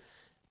you.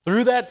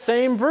 Through that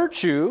same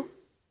virtue,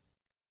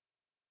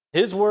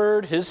 His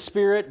Word, His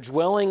Spirit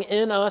dwelling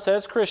in us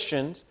as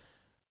Christians,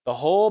 the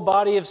whole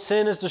body of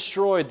sin is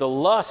destroyed. The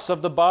lusts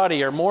of the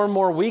body are more and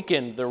more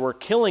weakened. We're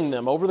killing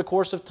them over the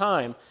course of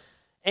time.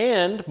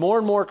 And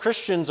more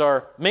Christians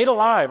are made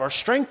alive, are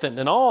strengthened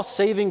in all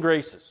saving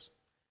graces.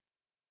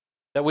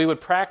 That we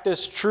would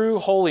practice true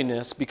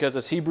holiness, because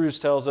as Hebrews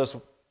tells us,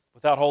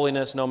 without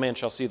holiness no man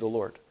shall see the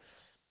Lord.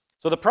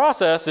 So the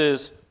process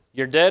is,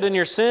 you're dead in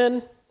your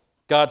sin.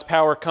 God's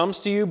power comes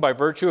to you by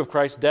virtue of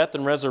Christ's death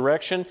and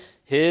resurrection.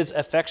 His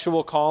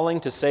effectual calling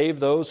to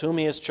save those whom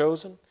He has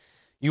chosen.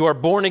 You are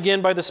born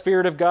again by the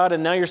Spirit of God,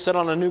 and now you're set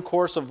on a new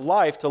course of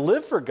life to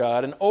live for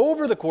God, and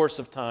over the course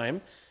of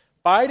time,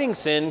 fighting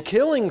sin,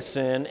 killing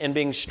sin, and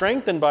being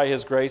strengthened by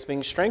His grace,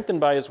 being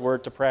strengthened by His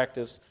Word to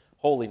practice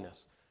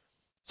holiness.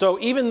 So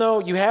even though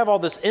you have all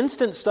this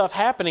instant stuff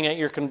happening at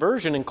your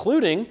conversion,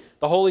 including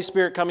the Holy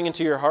Spirit coming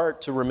into your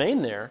heart to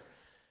remain there,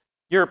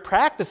 your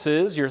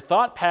practices, your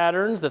thought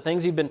patterns, the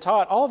things you've been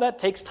taught, all that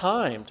takes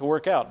time to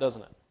work out,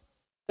 doesn't it?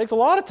 It takes a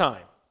lot of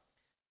time.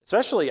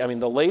 Especially,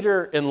 the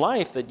later in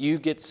life that you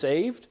get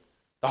saved,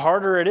 the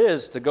harder it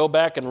is to go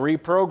back and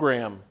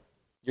reprogram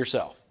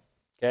yourself.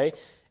 Okay?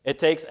 It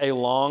takes a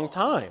long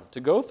time to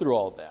go through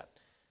all of that.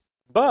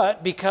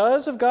 But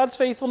because of God's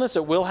faithfulness,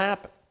 it will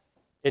happen.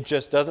 It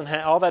just doesn't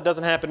all that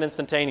doesn't happen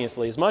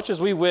instantaneously. As much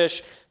as we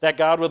wish that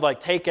God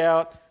would take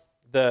out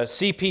the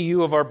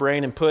CPU of our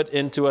brain and put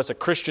into us a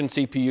Christian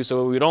CPU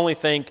so we would only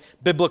think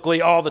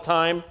biblically all the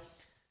time,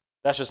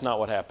 that's just not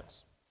what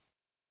happens.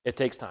 It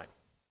takes time.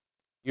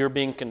 You're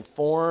being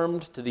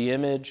conformed to the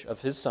image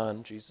of His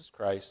Son, Jesus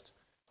Christ,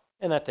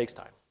 and that takes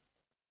time.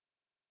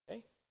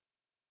 Okay?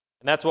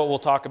 And that's what we'll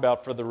talk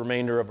about for the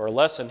remainder of our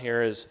lesson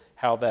here, is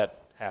how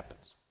that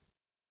happens.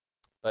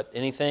 But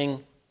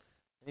anything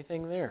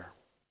there?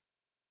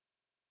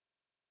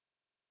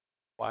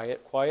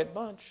 Quiet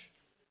bunch.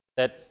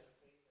 That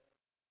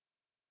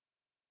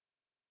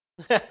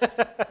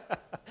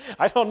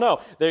I don't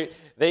know.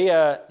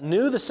 They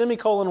knew the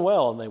semicolon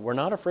well, and they were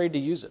not afraid to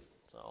use it.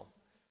 So,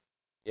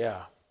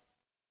 yeah.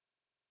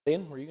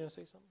 Dan, were you going to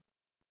say something?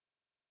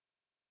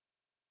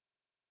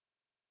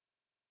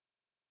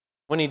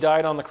 When He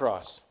died on the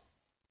cross.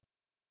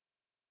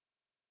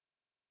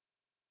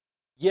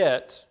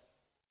 Yet,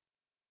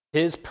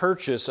 His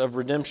purchase of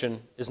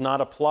redemption is not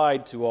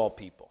applied to all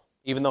people.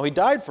 Even though He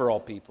died for all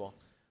people,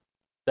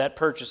 that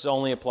purchase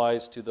only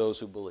applies to those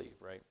who believe,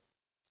 right?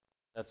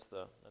 That's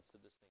the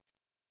distinction.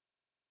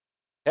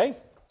 Okay?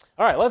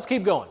 All right, let's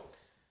keep going.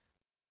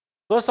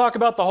 Let's talk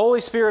about the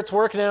Holy Spirit's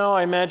work now.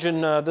 I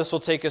imagine this will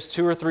take us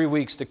 2 or 3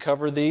 weeks to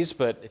cover these,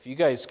 but if you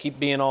guys keep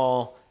being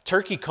all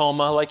turkey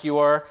coma like you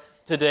are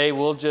today,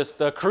 we'll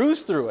just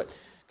cruise through it.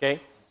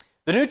 Okay?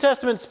 The New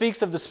Testament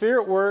speaks of the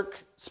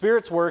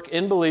Spirit's work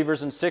in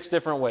believers in 6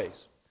 different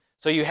ways.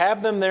 So you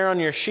have them there on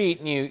your sheet,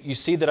 and you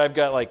see that I've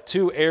got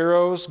 2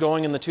 arrows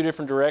going in the 2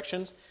 different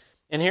directions.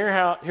 And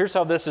here's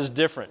how this is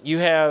different. You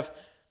have,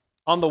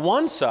 on the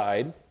one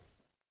side,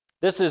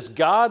 this is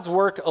God's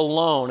work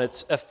alone.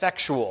 It's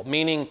effectual,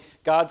 meaning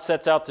God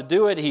sets out to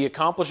do it. He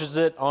accomplishes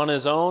it on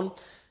His own.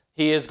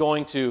 He is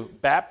going to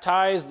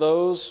baptize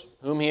those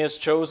whom He has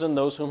chosen,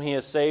 those whom He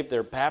has saved.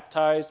 They're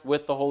baptized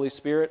with the Holy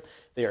Spirit.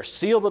 They are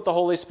sealed with the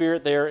Holy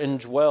Spirit. They are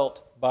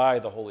indwelt by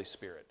the Holy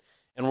Spirit.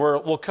 And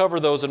we'll cover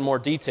those in more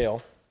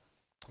detail.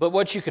 But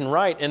what you can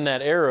write in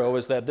that arrow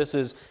is that this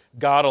is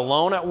God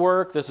alone at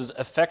work. This is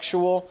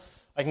effectual.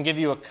 I can give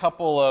you a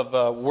couple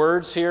of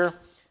words here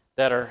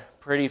that are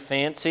pretty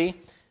fancy.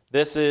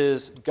 This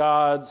is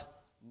God's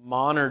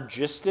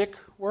monergistic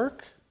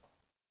work.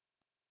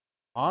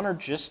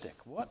 Monergistic,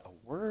 what a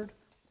word.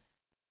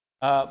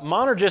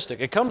 Monergistic,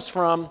 it comes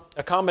from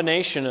a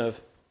combination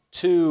of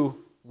 2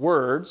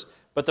 words,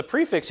 but the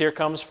prefix here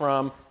comes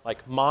from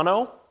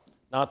mono,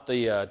 not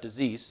the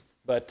disease,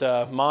 but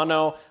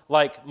mono,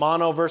 like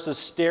mono versus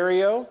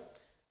stereo.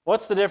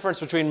 What's the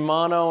difference between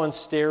mono and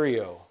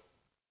stereo?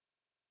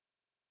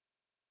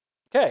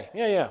 Okay,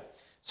 yeah.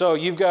 So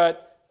you've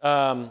got,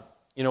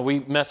 we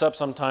mess up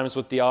sometimes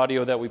with the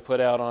audio that we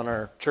put out on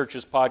our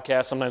church's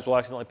podcast. Sometimes we'll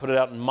accidentally put it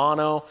out in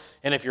mono.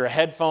 And if you're a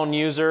headphone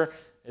user,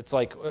 it's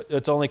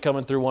it's only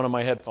coming through one of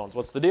my headphones.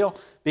 What's the deal?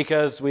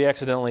 Because we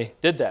accidentally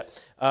did that.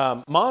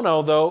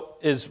 Mono, though,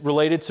 is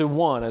related to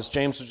one, as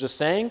James was just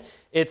saying.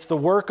 It's the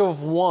work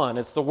of one.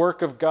 It's the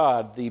work of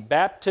God. The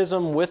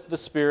baptism with the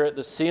Spirit,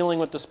 the sealing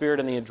with the Spirit,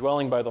 and the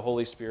indwelling by the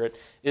Holy Spirit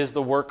is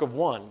the work of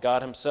one,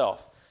 God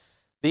Himself.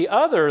 The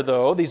other,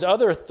 though, these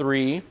other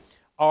 3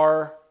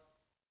 are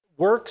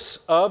works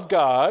of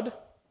God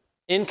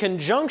in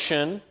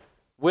conjunction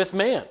with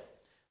man.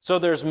 So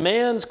there's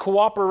man's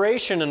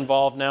cooperation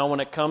involved now when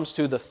it comes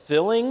to the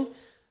filling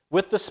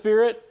with the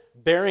Spirit,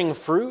 bearing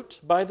fruit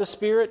by the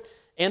Spirit,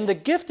 and the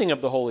gifting of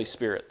the Holy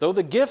Spirit. Though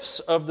the gifts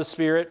of the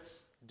Spirit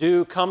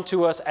do come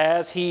to us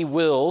as He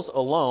wills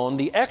alone,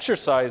 the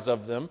exercise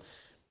of them,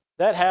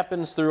 that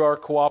happens through our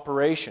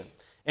cooperation.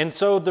 And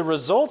so the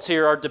results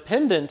here are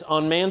dependent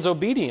on man's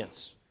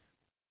obedience.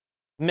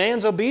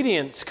 Man's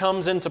obedience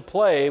comes into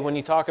play when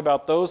you talk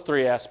about those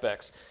 3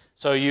 aspects.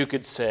 So you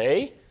could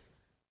say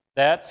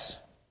that's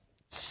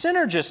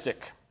synergistic.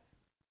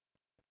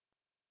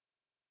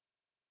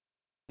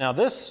 Now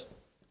this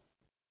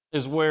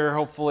is where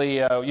hopefully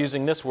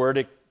using this word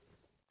it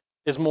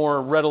is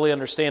more readily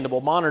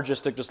understandable.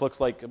 Monergistic just looks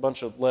like a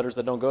bunch of letters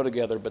that don't go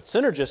together, but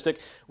synergistic,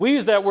 we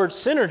use that word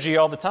synergy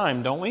all the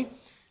time, don't we?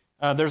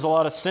 There's a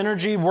lot of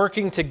synergy,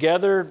 working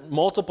together,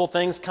 multiple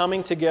things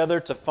coming together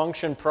to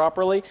function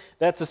properly.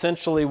 That's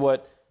essentially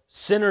what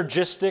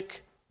synergistic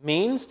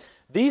means.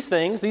 These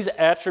things, these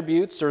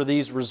attributes or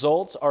these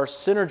results are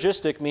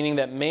synergistic, meaning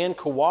that man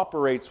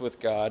cooperates with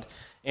God,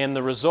 and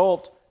the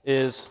result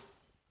is,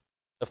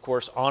 of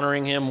course,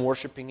 honoring Him,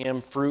 worshiping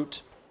Him,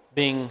 fruit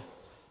being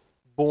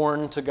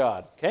born to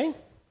God. Okay?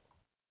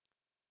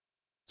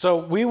 So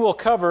we will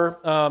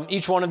cover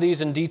each one of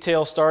these in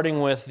detail,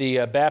 starting with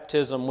the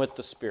baptism with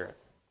the Spirit.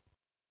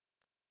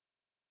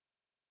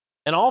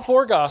 In all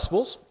four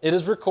Gospels, it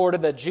is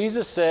recorded that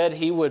Jesus said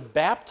He would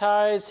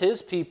baptize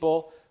His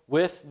people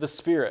with the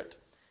Spirit.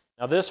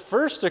 Now, this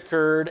first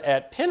occurred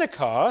at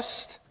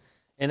Pentecost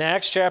in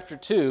Acts chapter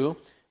 2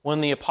 when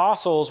the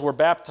apostles were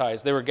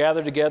baptized. They were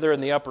gathered together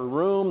in the upper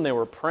room, they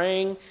were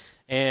praying,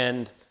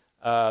 and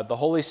the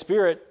Holy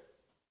Spirit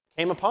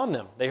came upon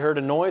them. They heard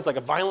a noise like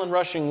a violent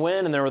rushing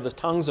wind, and there were the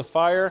tongues of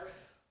fire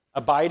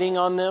abiding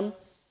on them,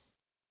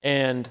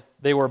 and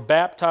they were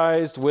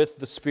baptized with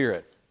the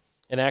Spirit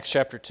in Acts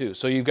chapter 2.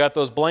 So you've got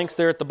those blanks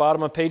there at the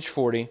bottom of page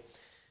 40,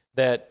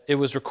 that it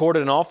was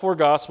recorded in all four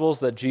Gospels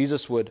that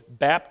Jesus would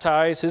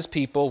baptize His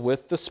people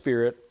with the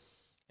Spirit,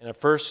 and it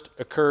first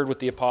occurred with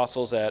the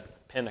apostles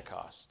at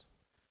Pentecost.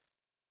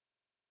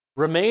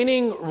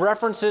 Remaining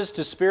references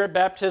to Spirit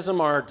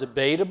baptism are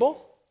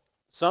debatable,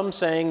 some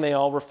saying they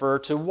all refer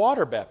to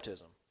water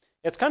baptism.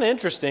 It's kind of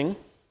interesting.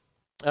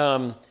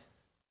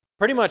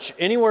 Pretty much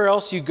anywhere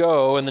else you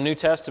go in the New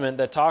Testament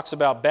that talks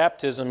about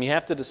baptism, you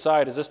have to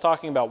decide, is this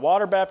talking about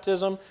water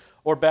baptism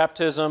or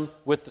baptism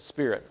with the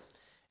Spirit?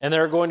 And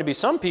there are going to be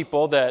some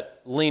people that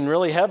lean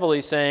really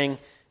heavily saying,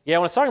 yeah,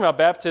 when it's talking about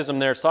baptism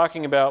there, it's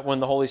talking about when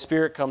the Holy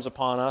Spirit comes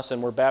upon us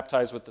and we're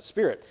baptized with the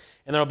Spirit.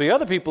 And there will be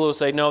other people who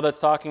say, no, that's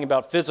talking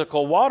about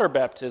physical water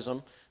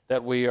baptism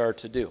that we are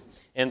to do.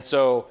 And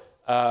so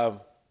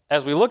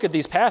as we look at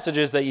these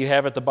passages that you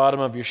have at the bottom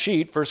of your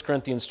sheet, 1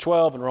 Corinthians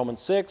 12 and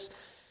Romans 6,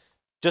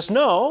 just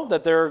know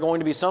that there are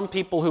going to be some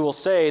people who will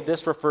say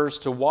this refers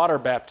to water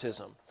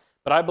baptism.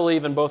 But I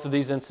believe in both of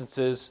these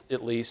instances,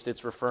 at least,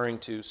 it's referring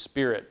to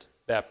Spirit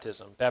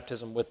baptism,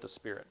 baptism with the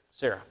Spirit.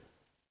 Sarah.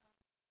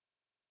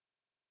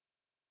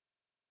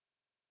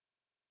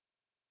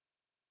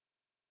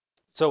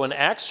 So in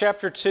Acts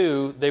chapter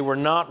 2, they were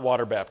not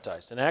water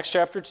baptized. In Acts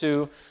chapter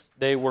 2,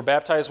 they were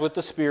baptized with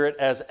the Spirit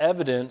as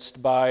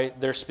evidenced by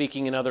their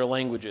speaking in other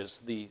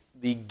languages, the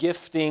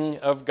gifting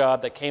of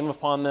God that came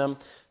upon them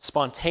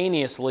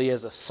spontaneously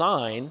as a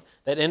sign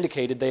that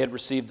indicated they had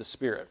received the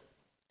Spirit.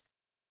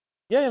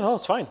 Yeah, no,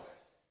 it's fine.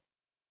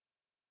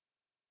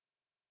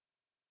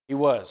 He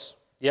was.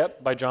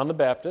 Yep, by John the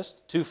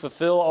Baptist, to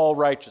fulfill all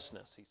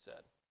righteousness, he said.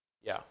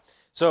 Yeah.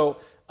 So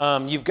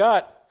you've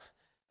got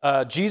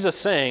Jesus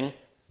saying,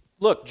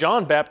 look,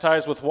 John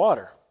baptized with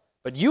water,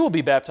 but you will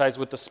be baptized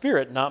with the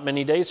Spirit not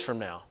many days from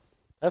now.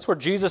 That's where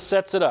Jesus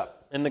sets it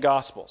up in the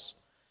Gospels.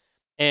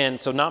 And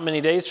so not many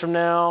days from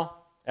now,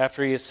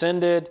 after He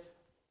ascended,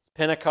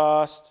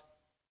 Pentecost,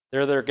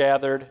 they're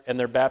gathered, and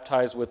they're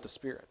baptized with the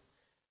Spirit.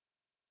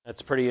 That's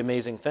a pretty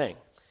amazing thing.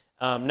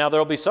 Now, there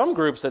will be some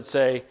groups that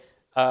say,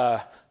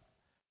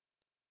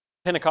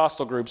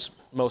 Pentecostal groups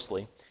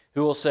mostly,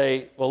 who will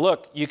say, well,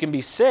 look, you can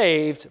be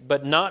saved,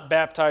 but not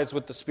baptized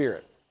with the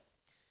Spirit.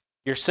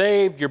 You're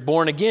saved, you're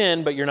born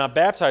again, but you're not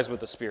baptized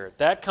with the Spirit.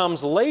 That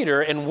comes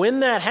later, and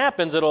when that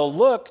happens, it'll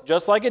look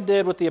just like it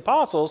did with the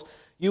apostles.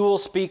 You will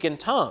speak in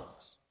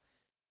tongues.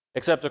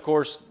 Except, of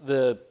course,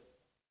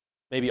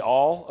 maybe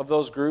all of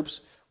those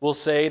groups will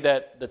say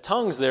that the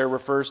tongues there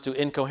refers to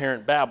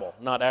incoherent babble,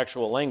 not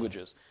actual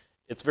languages.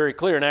 It's very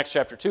clear in Acts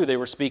chapter 2 they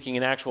were speaking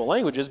in actual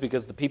languages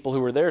because the people who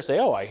were there say,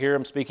 oh, I hear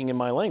him speaking in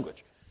my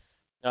language.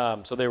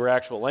 So they were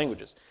actual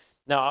languages.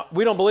 Now,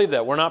 we don't believe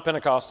that. We're not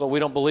Pentecostal. We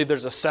don't believe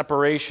there's a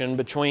separation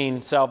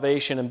between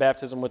salvation and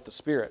baptism with the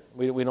Spirit.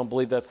 We don't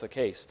believe that's the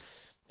case.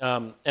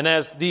 And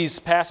as these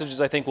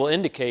passages, I think, will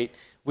indicate,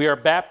 we are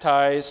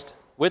baptized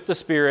with the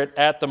Spirit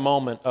at the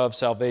moment of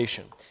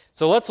salvation.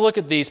 So let's look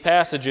at these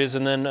passages,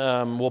 and then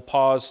we'll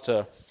pause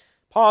to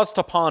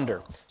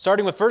ponder.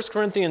 Starting with 1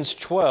 Corinthians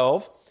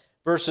 12,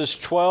 verses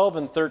 12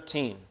 and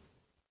 13.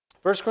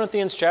 1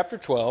 Corinthians chapter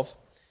 12,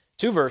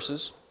 2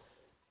 verses,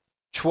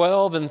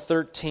 12 and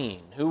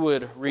 13. Who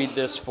would read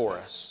this for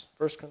us?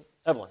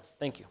 Evelyn,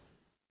 thank you.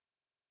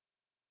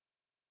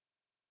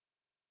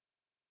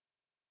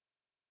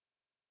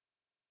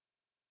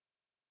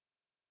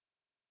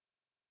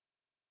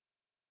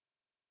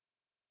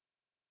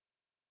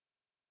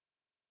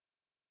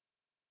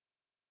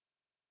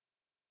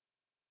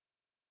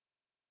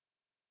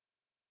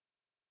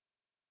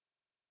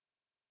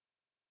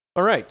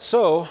 All right,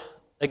 so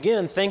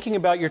again, thinking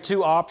about your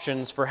two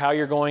options for how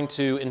you're going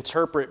to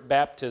interpret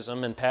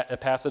baptism in a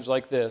passage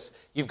like this,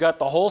 you've got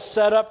the whole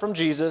setup from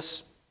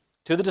Jesus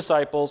to the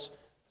disciples,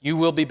 you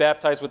will be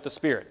baptized with the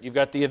Spirit. You've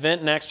got the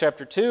event in Acts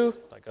chapter 2,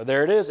 like, oh,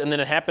 there it is, and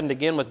then it happened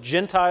again with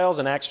Gentiles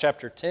in Acts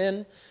chapter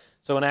 10.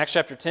 So in Acts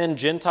chapter 10,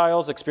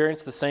 Gentiles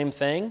experienced the same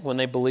thing when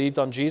they believed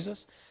on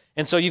Jesus.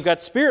 And so you've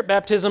got Spirit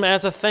baptism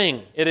as a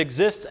thing. It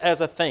exists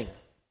as a thing.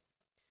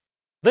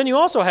 Then you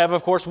also have,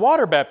 of course,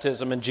 water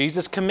baptism, and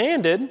Jesus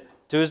commanded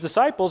to His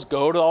disciples,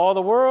 go to all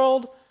the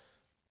world,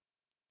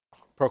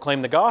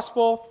 proclaim the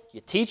gospel,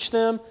 you teach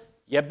them,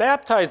 you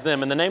baptize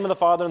them in the name of the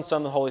Father and the Son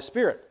and the Holy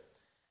Spirit.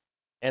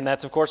 And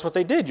that's, of course, what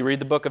they did. You read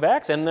the book of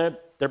Acts, and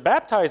they're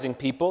baptizing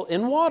people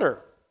in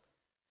water.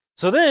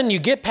 So then you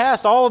get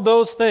past all of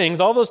those things,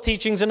 all those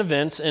teachings and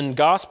events in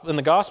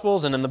the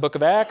Gospels and in the book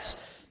of Acts,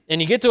 and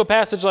you get to a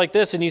passage like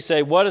this, and you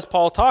say, what is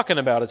Paul talking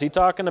about? Is he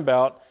talking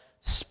about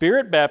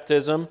Spirit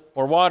baptism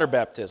or water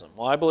baptism?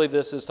 Well, I believe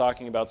this is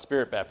talking about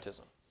Spirit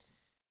baptism.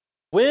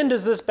 When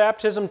does this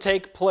baptism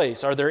take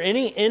place? Are there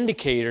any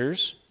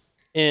indicators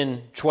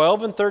in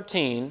 12 and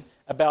 13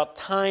 about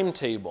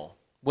timetable?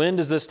 When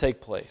does this take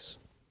place?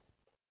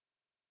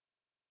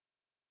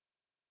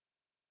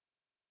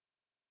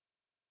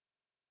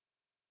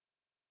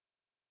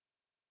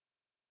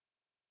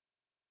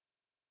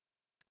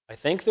 I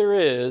think there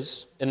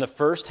is in the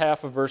first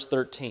half of verse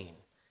 13.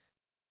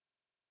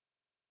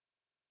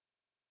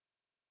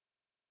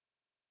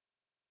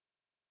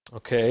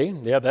 Okay,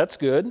 yeah, that's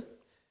good.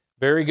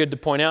 Very good to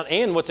point out.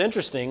 And what's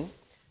interesting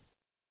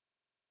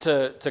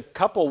to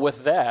couple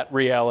with that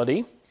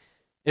reality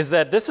is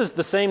that this is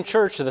the same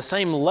church, the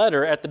same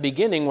letter at the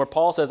beginning where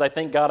Paul says, I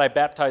thank God I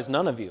baptized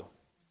none of you,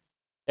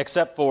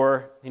 except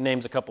for, he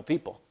names a couple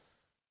people.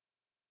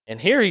 And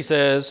here he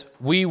says,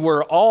 we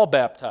were all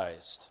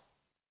baptized.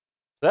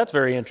 That's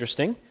very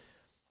interesting.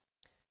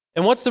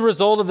 And what's the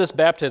result of this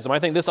baptism? I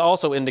think this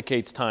also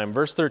indicates time.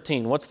 Verse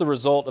 13, what's the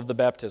result of the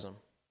baptism?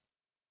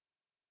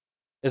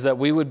 Is that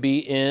we would be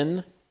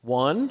in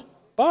one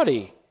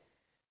body.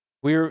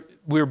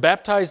 We're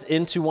baptized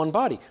into one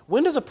body.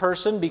 When does a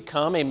person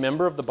become a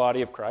member of the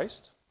body of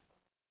Christ?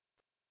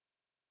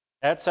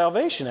 At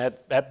salvation,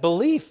 at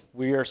belief.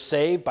 We are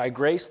saved by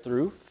grace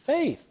through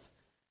faith.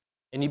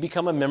 And you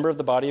become a member of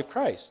the body of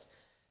Christ.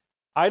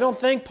 I don't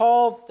think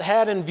Paul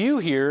had in view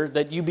here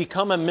that you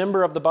become a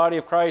member of the body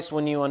of Christ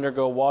when you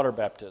undergo water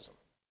baptism.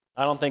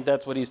 I don't think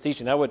that's what he's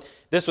teaching. That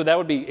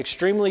would be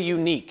extremely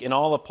unique in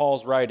all of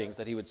Paul's writings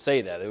that he would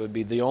say that. It would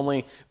be the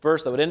only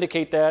verse that would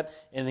indicate that,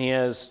 and he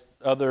has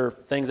other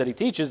things that he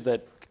teaches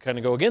that kind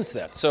of go against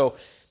that. So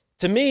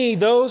to me,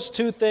 those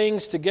two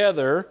things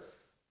together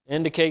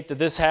indicate that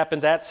this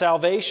happens at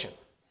salvation.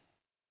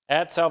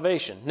 At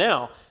salvation.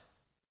 Now,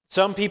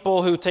 some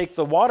people who take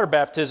the water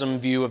baptism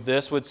view of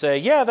this would say,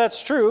 yeah,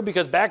 that's true,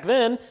 because back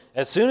then,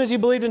 as soon as you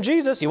believed in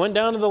Jesus, you went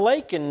down to the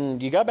lake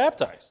and you got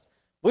baptized,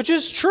 which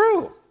is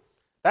true.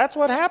 That's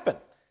what happened.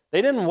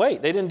 They didn't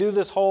wait. They didn't do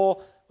this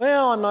whole,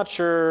 well, I'm not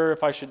sure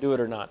if I should do it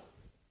or not.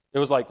 It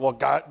was like, well,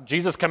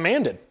 Jesus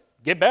commanded,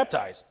 get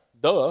baptized.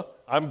 Duh.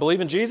 I believe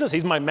in Jesus.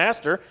 He's my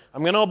master.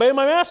 I'm going to obey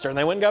my master. And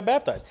they went and got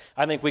baptized.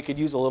 I think we could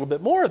use a little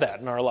bit more of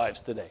that in our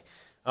lives today.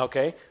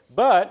 Okay?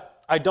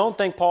 But I don't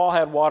think Paul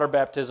had water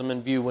baptism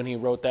in view when he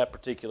wrote that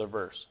particular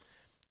verse.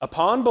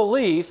 Upon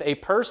belief, a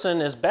person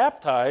is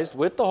baptized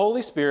with the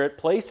Holy Spirit,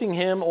 placing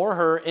him or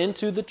her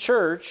into the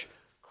church,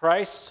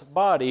 Christ's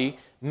body,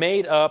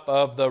 made up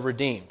of the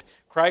redeemed.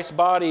 Christ's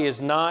body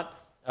is not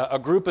a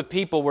group of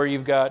people where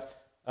you've got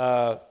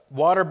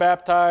water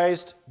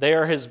baptized, they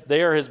are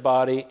his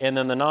body, and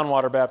then the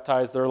non-water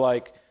baptized, they're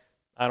like,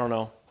 I don't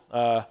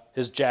know,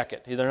 his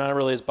jacket. They're not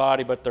really his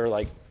body, but they're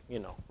like,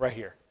 right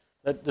here.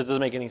 That doesn't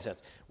make any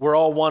sense. We're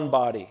all one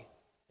body,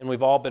 and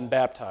we've all been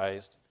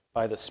baptized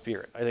by the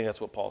Spirit. I think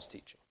that's what Paul's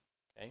teaching.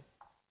 Okay?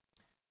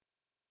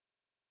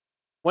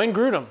 Wayne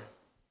Grudem,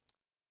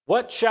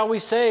 what shall we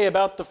say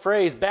about the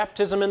phrase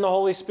baptism in the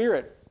Holy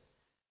Spirit?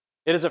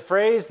 It is a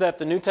phrase that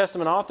the New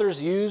Testament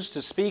authors use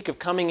to speak of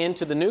coming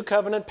into the new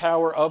covenant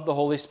power of the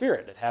Holy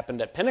Spirit. It happened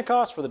at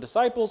Pentecost for the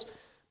disciples,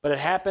 but it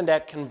happened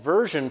at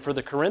conversion for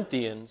the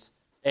Corinthians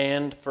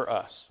and for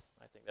us.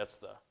 I think that's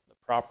the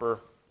proper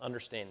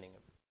understanding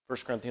of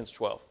 1 Corinthians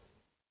 12.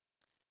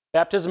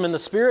 Baptism in the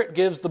Spirit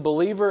gives the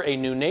believer a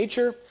new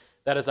nature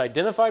that is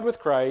identified with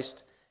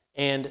Christ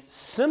and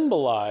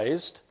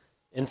symbolized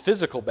in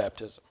physical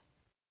baptism.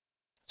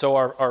 So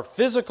our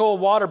physical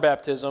water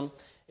baptism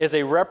is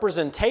a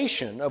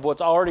representation of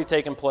what's already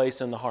taken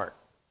place in the heart.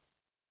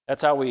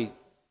 That's how we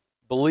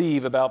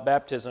believe about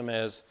baptism,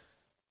 as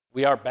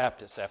we are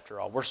Baptists after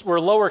all. We're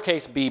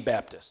lowercase b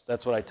Baptists.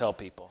 That's what I tell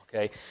people,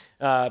 okay?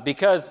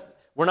 Because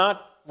we're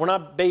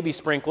not baby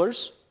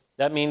sprinklers.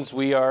 That means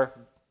we are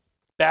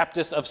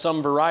Baptists of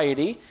some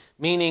variety,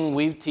 meaning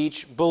we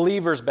teach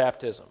believers'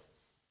 baptism.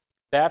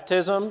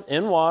 Baptism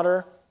in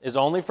water is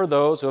only for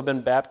those who have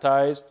been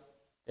baptized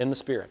in the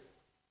Spirit.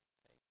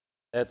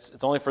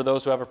 It's only for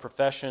those who have a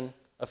profession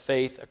of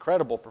faith, a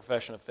credible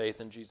profession of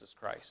faith in Jesus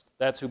Christ.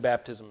 That's who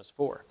baptism is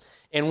for.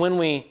 And when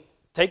we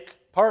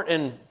take part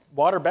in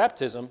water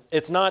baptism,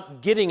 it's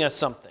not getting us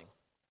something.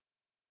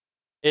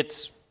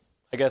 It's,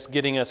 I guess,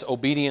 getting us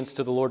obedience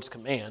to the Lord's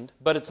command,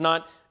 but it's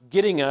not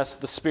getting us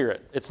the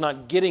Spirit. It's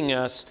not getting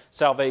us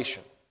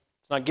salvation.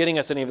 It's not getting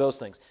us any of those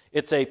things.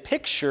 It's a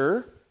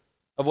picture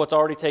of what's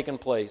already taken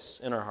place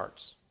in our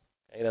hearts.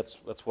 Okay,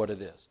 that's what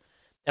it is.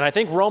 And I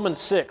think Romans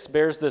 6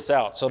 bears this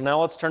out. So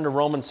now let's turn to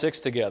Romans 6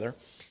 together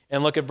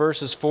and look at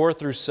verses 4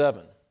 through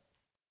 7.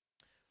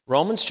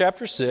 Romans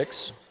chapter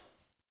 6.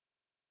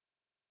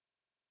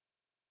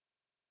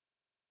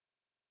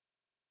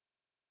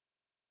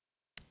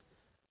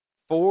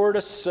 4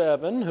 to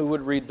 7. Who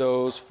would read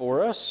those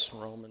for us?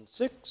 Romans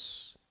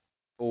 6,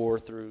 4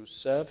 through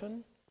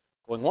 7.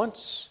 Going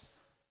once,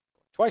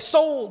 twice.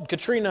 Sold,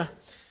 Katrina.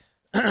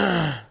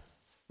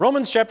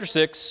 Romans chapter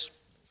 6,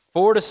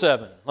 4 to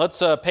 7.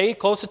 Let's pay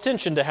close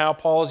attention to how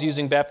Paul is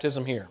using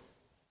baptism here.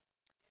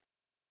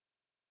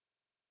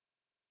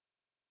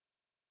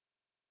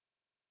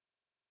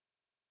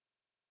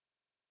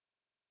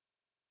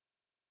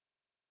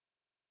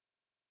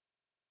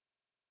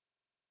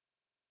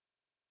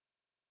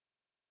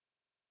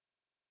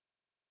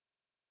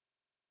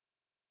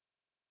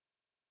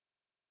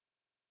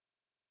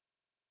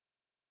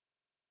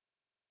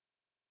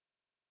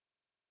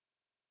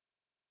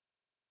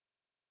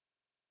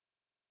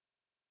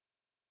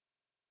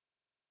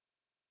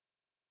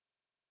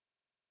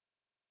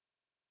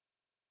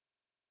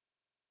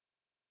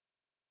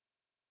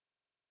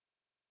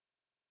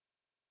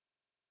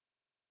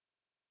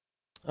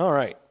 All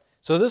right.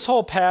 So this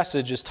whole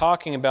passage is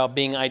talking about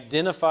being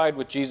identified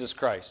with Jesus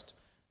Christ,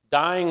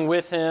 dying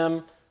with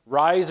Him,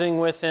 rising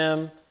with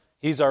Him.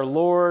 He's our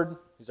Lord.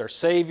 He's our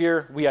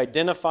Savior. We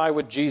identify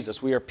with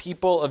Jesus. We are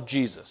people of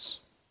Jesus.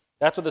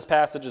 That's what this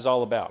passage is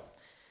all about.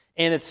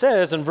 And it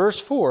says in verse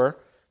 4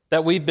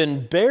 that we've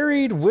been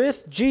buried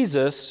with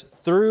Jesus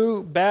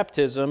through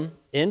baptism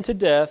into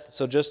death.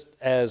 So just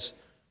as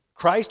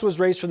Christ was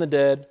raised from the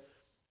dead,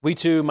 we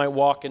too might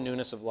walk in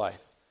newness of life.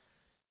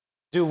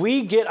 Do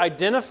we get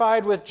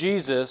identified with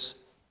Jesus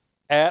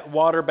at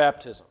water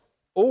baptism?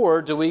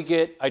 Or do we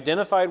get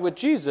identified with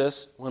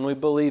Jesus when we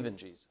believe in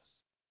Jesus?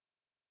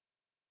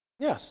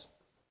 Yes.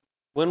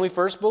 When we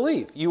first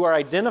believe, you are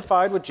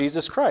identified with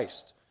Jesus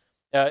Christ.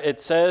 It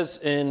says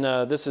in,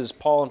 this is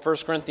Paul in 1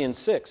 Corinthians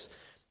 6,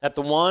 that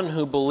the one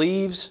who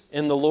believes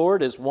in the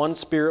Lord is one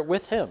spirit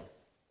with Him.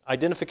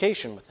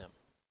 Identification with Him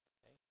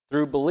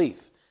through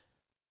belief.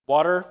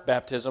 Water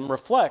baptism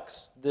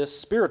reflects this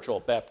spiritual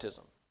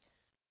baptism.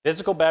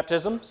 Physical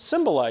baptism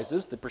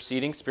symbolizes the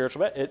preceding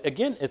spiritual baptism.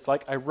 Again, it's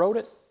like I wrote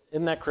it.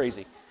 Isn't that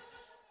crazy?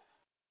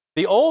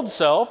 The old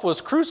self was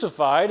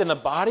crucified and the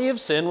body of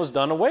sin was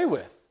done away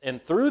with.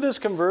 And through this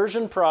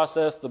conversion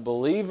process, the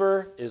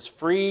believer is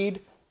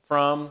freed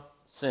from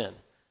sin.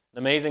 An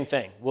amazing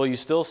thing. Will you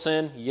still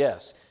sin?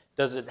 Yes.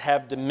 Does it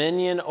have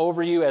dominion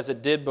over you as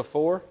it did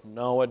before?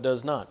 No, it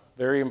does not.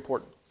 Very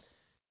important.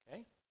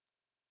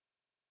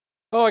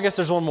 Oh, I guess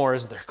there's one more,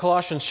 isn't there?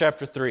 Colossians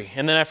chapter 3.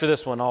 And then after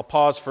this one, I'll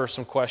pause for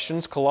some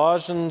questions.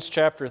 Colossians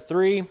chapter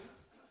 3,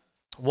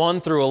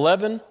 1 through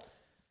 11.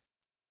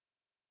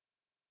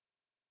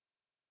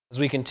 As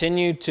we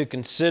continue to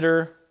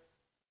consider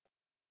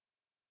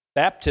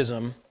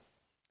baptism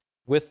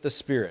with the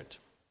Spirit.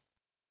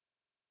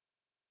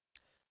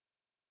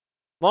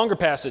 Longer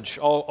passage,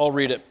 I'll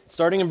read it.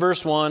 Starting in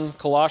verse 1,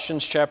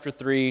 Colossians chapter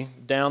 3,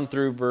 down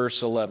through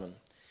verse 11.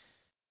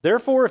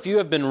 Therefore, if you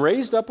have been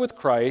raised up with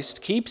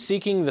Christ, keep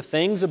seeking the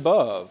things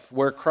above,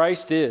 where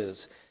Christ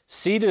is,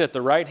 seated at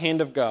the right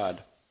hand of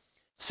God.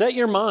 Set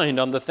your mind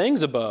on the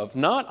things above,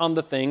 not on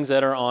the things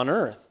that are on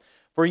earth.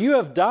 For you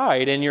have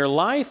died, and your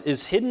life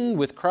is hidden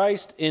with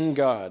Christ in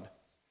God.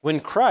 When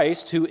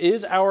Christ, who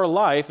is our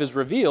life, is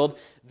revealed,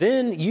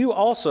 then you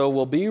also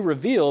will be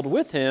revealed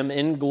with Him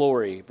in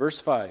glory.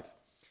 Verse 5.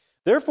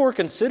 Therefore,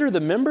 consider the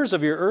members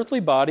of your earthly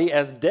body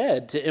as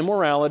dead to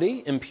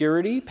immorality,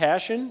 impurity,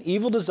 passion,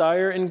 evil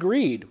desire, and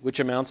greed, which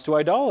amounts to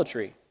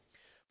idolatry.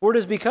 For it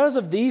is because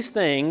of these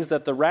things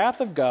that the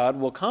wrath of God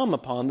will come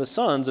upon the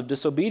sons of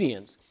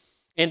disobedience.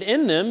 And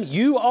in them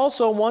you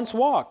also once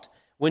walked,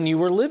 when you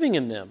were living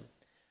in them.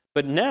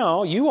 But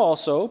now you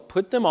also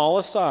put them all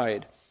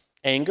aside,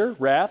 anger,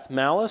 wrath,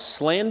 malice,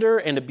 slander,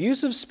 and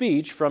abusive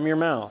speech from your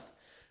mouth.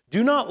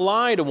 Do not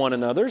lie to one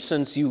another,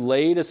 since you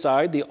laid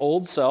aside the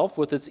old self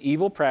with its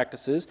evil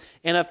practices,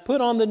 and have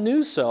put on the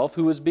new self,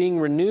 who is being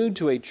renewed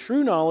to a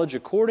true knowledge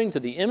according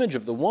to the image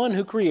of the one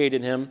who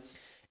created him,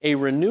 a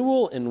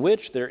renewal in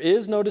which there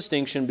is no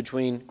distinction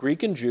between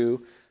Greek and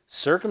Jew,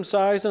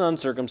 circumcised and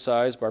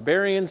uncircumcised,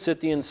 barbarian,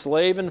 Scythian,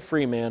 slave and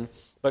free man,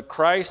 but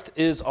Christ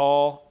is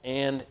all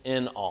and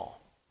in all.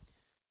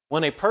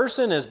 When a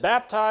person is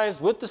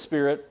baptized with the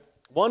Spirit,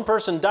 one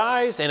person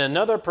dies and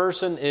another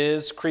person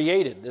is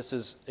created. This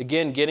is,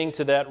 again, getting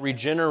to that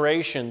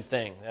regeneration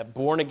thing, that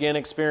born-again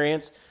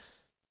experience,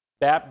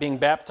 being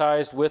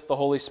baptized with the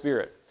Holy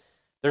Spirit.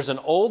 There's an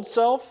old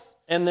self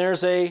and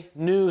there's a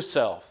new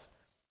self.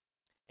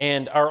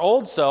 And our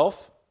old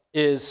self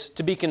is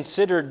to be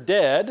considered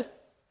dead,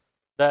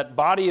 that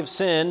body of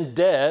sin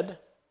dead,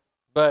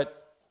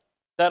 but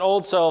that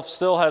old self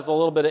still has a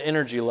little bit of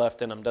energy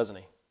left in him, doesn't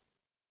he?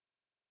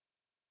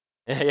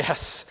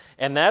 Yes,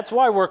 and that's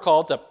why we're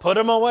called to put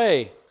them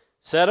away,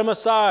 set them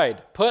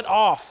aside, put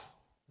off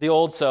the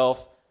old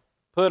self,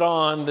 put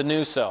on the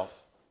new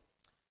self.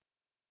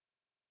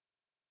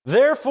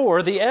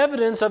 Therefore, the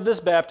evidence of this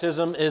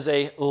baptism is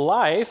a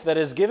life that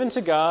is given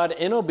to God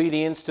in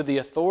obedience to the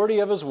authority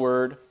of His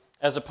Word,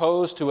 as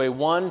opposed to a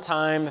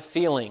one-time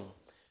feeling.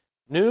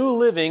 New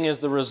living is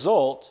the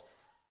result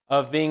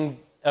of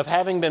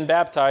having been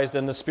baptized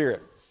in the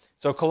Spirit.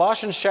 So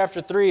Colossians chapter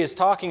 3 is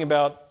talking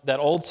about that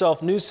old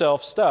self, new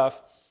self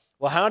stuff.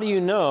 Well, how do you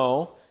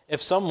know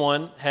if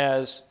someone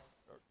has,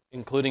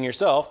 including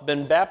yourself,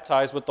 been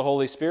baptized with the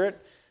Holy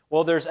Spirit?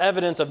 Well, there's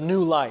evidence of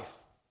new life.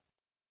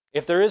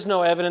 If there is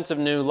no evidence of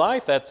new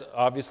life, that's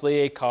obviously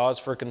a cause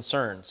for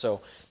concern.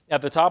 So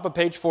at the top of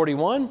page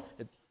 41,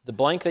 the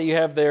blank that you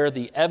have there,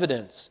 the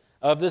evidence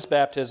of this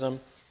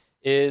baptism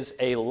is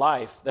a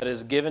life that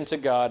is given to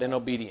God in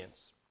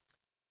obedience.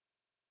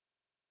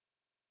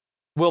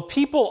 Will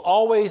people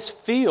always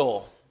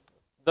feel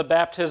the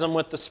baptism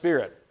with the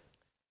Spirit?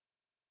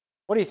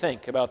 What do you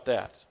think about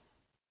that?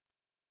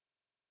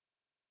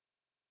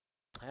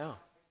 Yeah.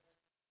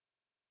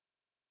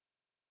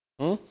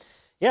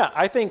 Yeah,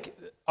 I think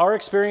our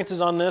experiences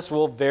on this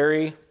will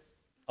vary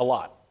a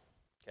lot.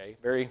 Okay,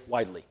 very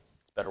widely.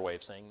 It's a better way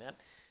of saying that.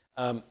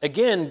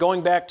 Again,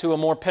 going back to a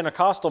more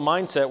Pentecostal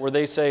mindset where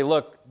they say,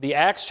 look, the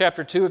Acts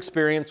chapter 2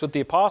 experience with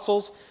the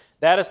apostles,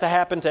 that is to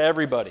happen to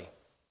everybody.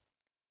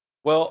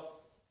 Well,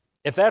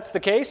 if that's the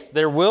case,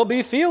 there will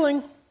be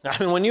feeling.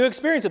 I mean, when you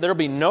experience it, there will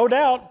be no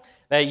doubt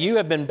that you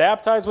have been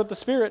baptized with the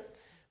Spirit.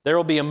 There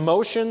will be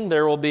emotion.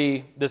 There will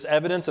be this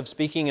evidence of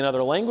speaking in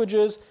other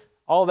languages.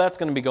 All that's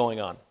going to be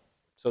going on.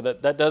 So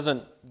that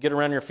doesn't get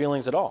around your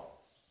feelings at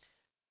all.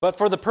 But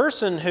for the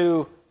person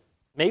who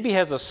maybe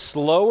has a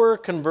slower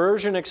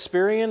conversion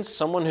experience,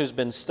 someone who's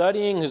been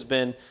studying, who's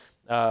been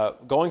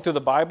going through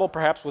the Bible,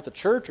 perhaps with a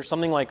church or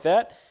something like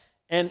that,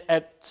 and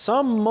at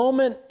some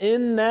moment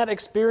in that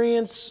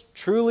experience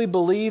truly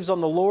believes on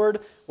the Lord,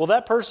 will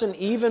that person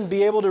even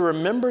be able to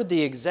remember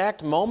the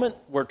exact moment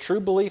where true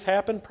belief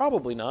happened?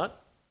 Probably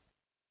not.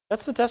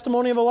 That's the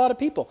testimony of a lot of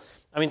people.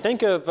 I mean,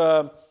 think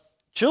of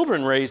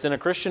children raised in a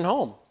Christian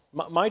home.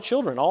 My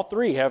children, all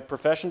three, have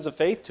professions of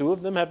faith. 2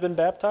 of them have been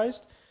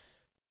baptized.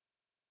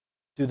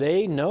 Do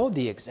they know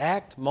the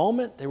exact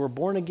moment they were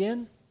born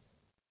again?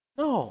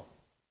 No.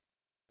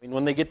 I mean,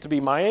 when they get to be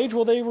my age,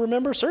 will they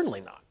remember?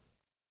 Certainly not.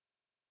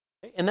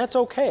 And that's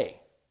okay.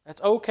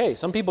 That's okay.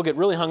 Some people get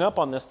really hung up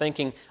on this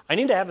thinking, I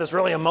need to have this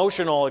really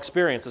emotional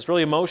experience, this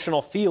really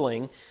emotional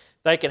feeling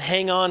that I can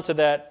hang on to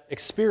that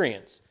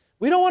experience.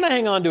 We don't want to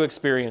hang on to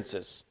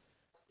experiences.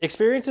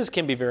 Experiences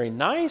can be very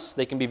nice,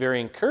 they can be very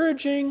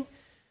encouraging,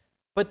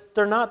 but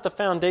they're not the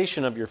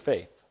foundation of your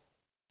faith.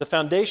 The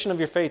foundation of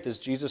your faith is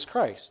Jesus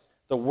Christ,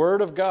 the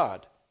Word of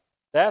God.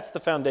 That's the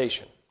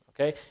foundation,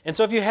 okay? And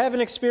so if you have an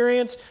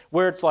experience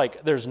where it's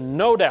like, there's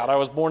no doubt I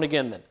was born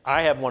again then,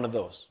 I have one of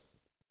those.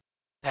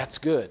 That's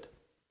good.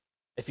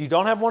 If you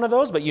don't have one of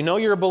those, but you know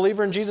you're a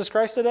believer in Jesus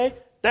Christ today,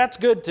 that's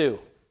good too.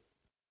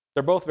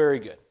 They're both very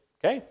good,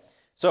 okay?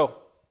 So,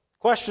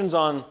 questions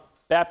on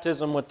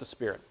baptism with the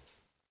Spirit.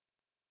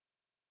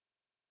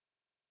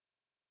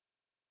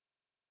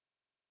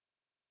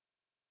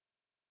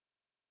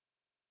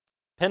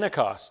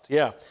 Pentecost,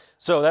 yeah.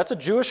 So that's a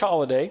Jewish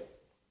holiday,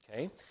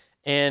 okay?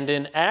 And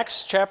in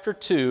Acts chapter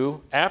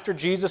 2, after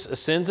Jesus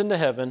ascends into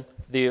heaven,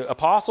 the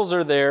apostles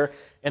are there,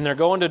 and they're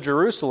going to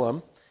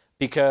Jerusalem,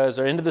 because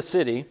they're into the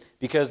city,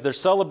 because they're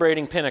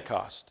celebrating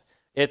Pentecost.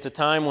 It's a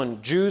time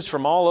when Jews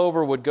from all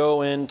over would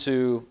go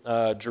into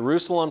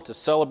Jerusalem to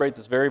celebrate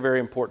this very, very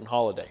important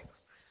holiday.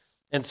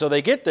 And so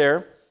they get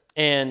there,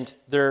 and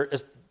they're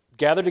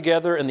gathered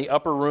together in the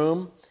upper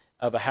room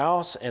of a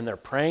house, and they're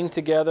praying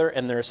together,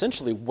 and they're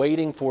essentially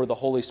waiting for the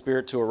Holy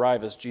Spirit to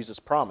arrive as Jesus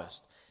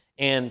promised.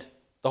 And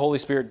the Holy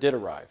Spirit did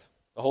arrive.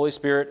 The Holy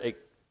Spirit, a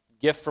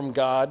gift from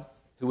God,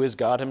 who is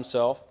God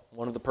himself,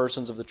 one of the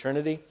persons of the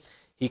Trinity.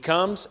 He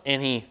comes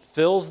and he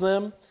fills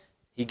them.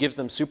 He gives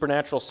them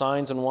supernatural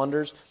signs and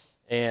wonders.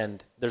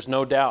 And there's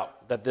no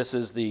doubt that this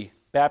is the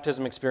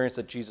baptism experience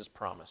that Jesus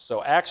promised.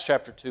 So Acts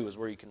chapter 2 is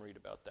where you can read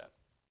about that.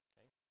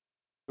 Okay.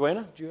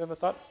 Joanna, do you have a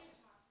thought?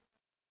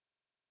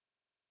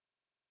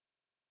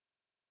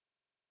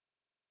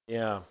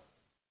 Yeah.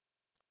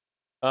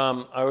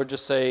 I would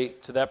just say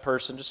to that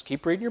person, just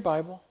keep reading your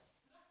Bible.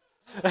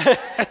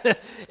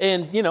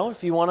 And,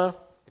 if you want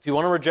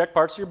to reject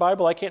parts of your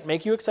Bible, I can't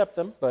make you accept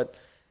them, but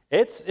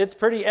it's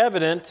pretty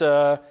evident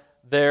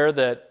there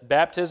that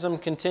baptism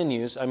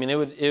continues. I mean,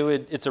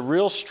 it's a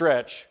real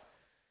stretch,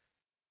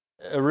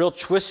 a real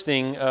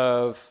twisting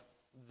of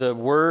the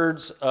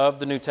words of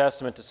the New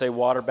Testament to say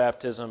water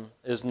baptism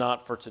is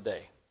not for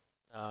today.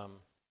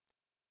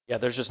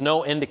 There's just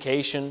no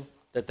indication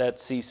that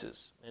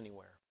ceases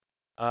anywhere.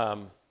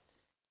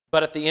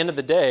 But at the end of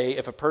the day,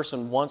 if a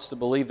person wants to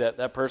believe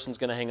that person's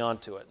going to hang on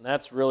to it, and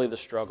that's really the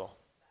struggle.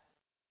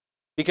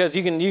 Because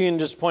you can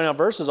just point out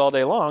verses all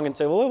day long and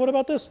say, well, what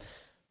about this?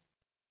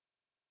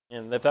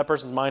 And if that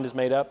person's mind is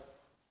made up,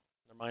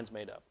 their mind's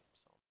made up.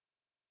 So,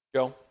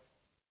 Joe?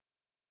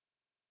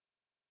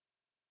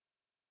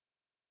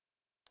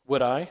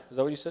 Would I? Is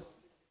that what you said?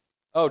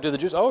 Oh, do the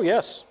Jews? Oh,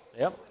 yes.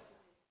 Yep.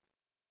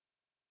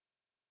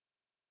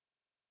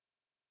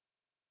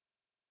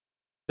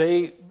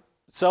 They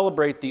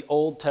celebrate the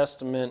Old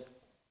Testament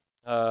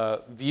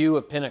view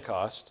of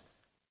Pentecost,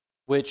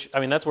 which,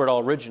 that's where it all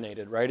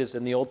originated, right? Is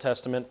in the Old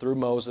Testament through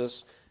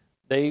Moses.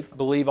 They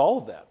believe all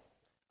of that.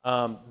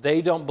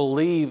 They don't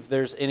believe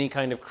there's any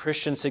kind of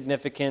Christian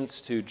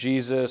significance to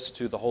Jesus,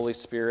 to the Holy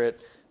Spirit.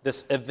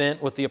 This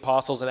event with the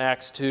apostles in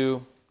Acts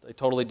 2, they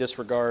totally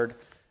disregard.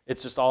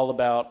 It's just all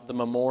about the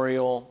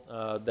memorial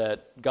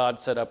that God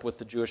set up with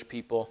the Jewish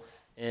people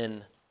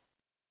in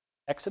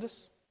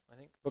Exodus, I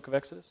think, book of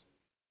Exodus.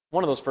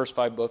 One of those first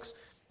 5 books,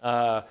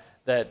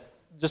 that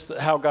just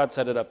how God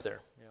set it up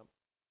there. Yep.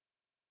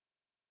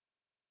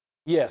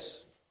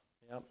 Yes.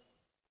 Yep.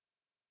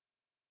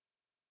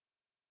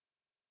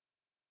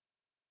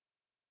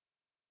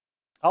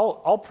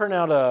 I'll print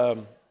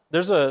out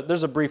there's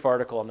a brief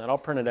article on that. I'll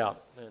print it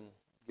out and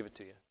give it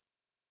to you.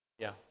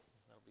 Yeah,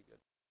 that'll be good.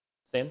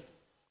 Stan?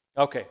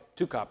 Okay,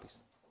 2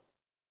 copies.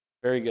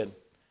 Very good.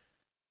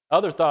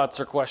 Other thoughts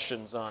or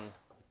questions on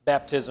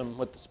baptism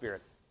with the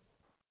Spirit?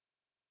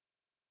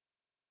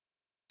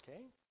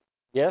 Okay.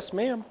 Yes,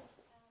 ma'am.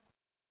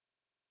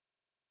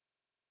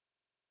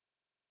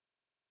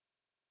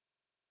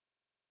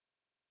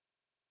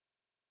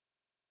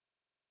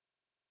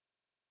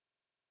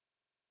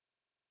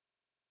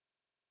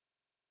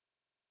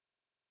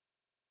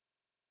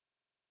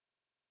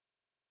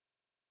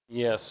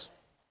 Yes.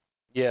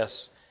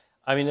 Yes.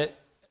 I mean,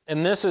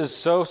 and this is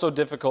so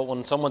difficult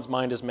when someone's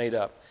mind is made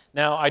up.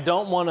 Now, I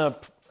don't want to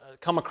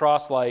come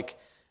across like,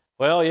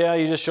 well, yeah,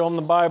 you just show them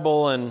the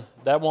Bible and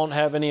that won't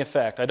have any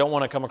effect. I don't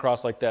want to come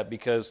across like that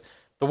because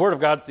the Word of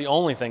God's the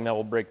only thing that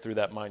will break through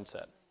that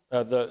mindset.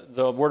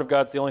 The Word of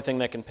God's the only thing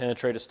that can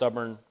penetrate a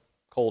stubborn,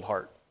 cold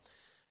heart.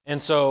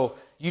 And so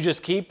you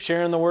just keep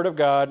sharing the Word of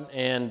God,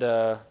 and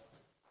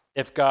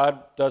if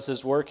God does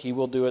His work, He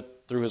will do it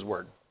through His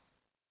Word.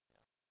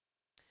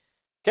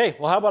 Okay,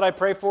 well, how about I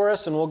pray for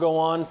us, and we'll go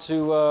on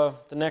to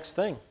the next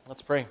thing.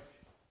 Let's pray.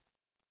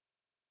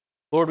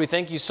 Lord, we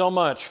thank you so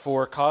much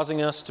for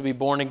causing us to be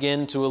born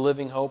again to a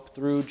living hope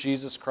through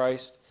Jesus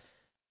Christ.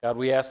 God,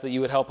 we ask that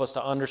you would help us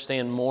to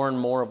understand more and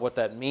more of what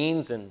that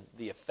means and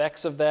the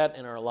effects of that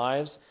in our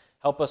lives.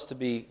 Help us to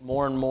be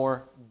more and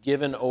more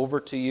given over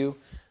to you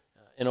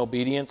in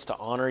obedience, to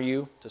honor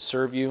you, to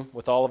serve you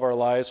with all of our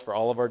lives for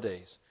all of our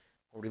days.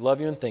 Lord, we love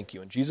you and thank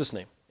you. In Jesus'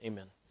 name,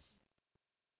 amen.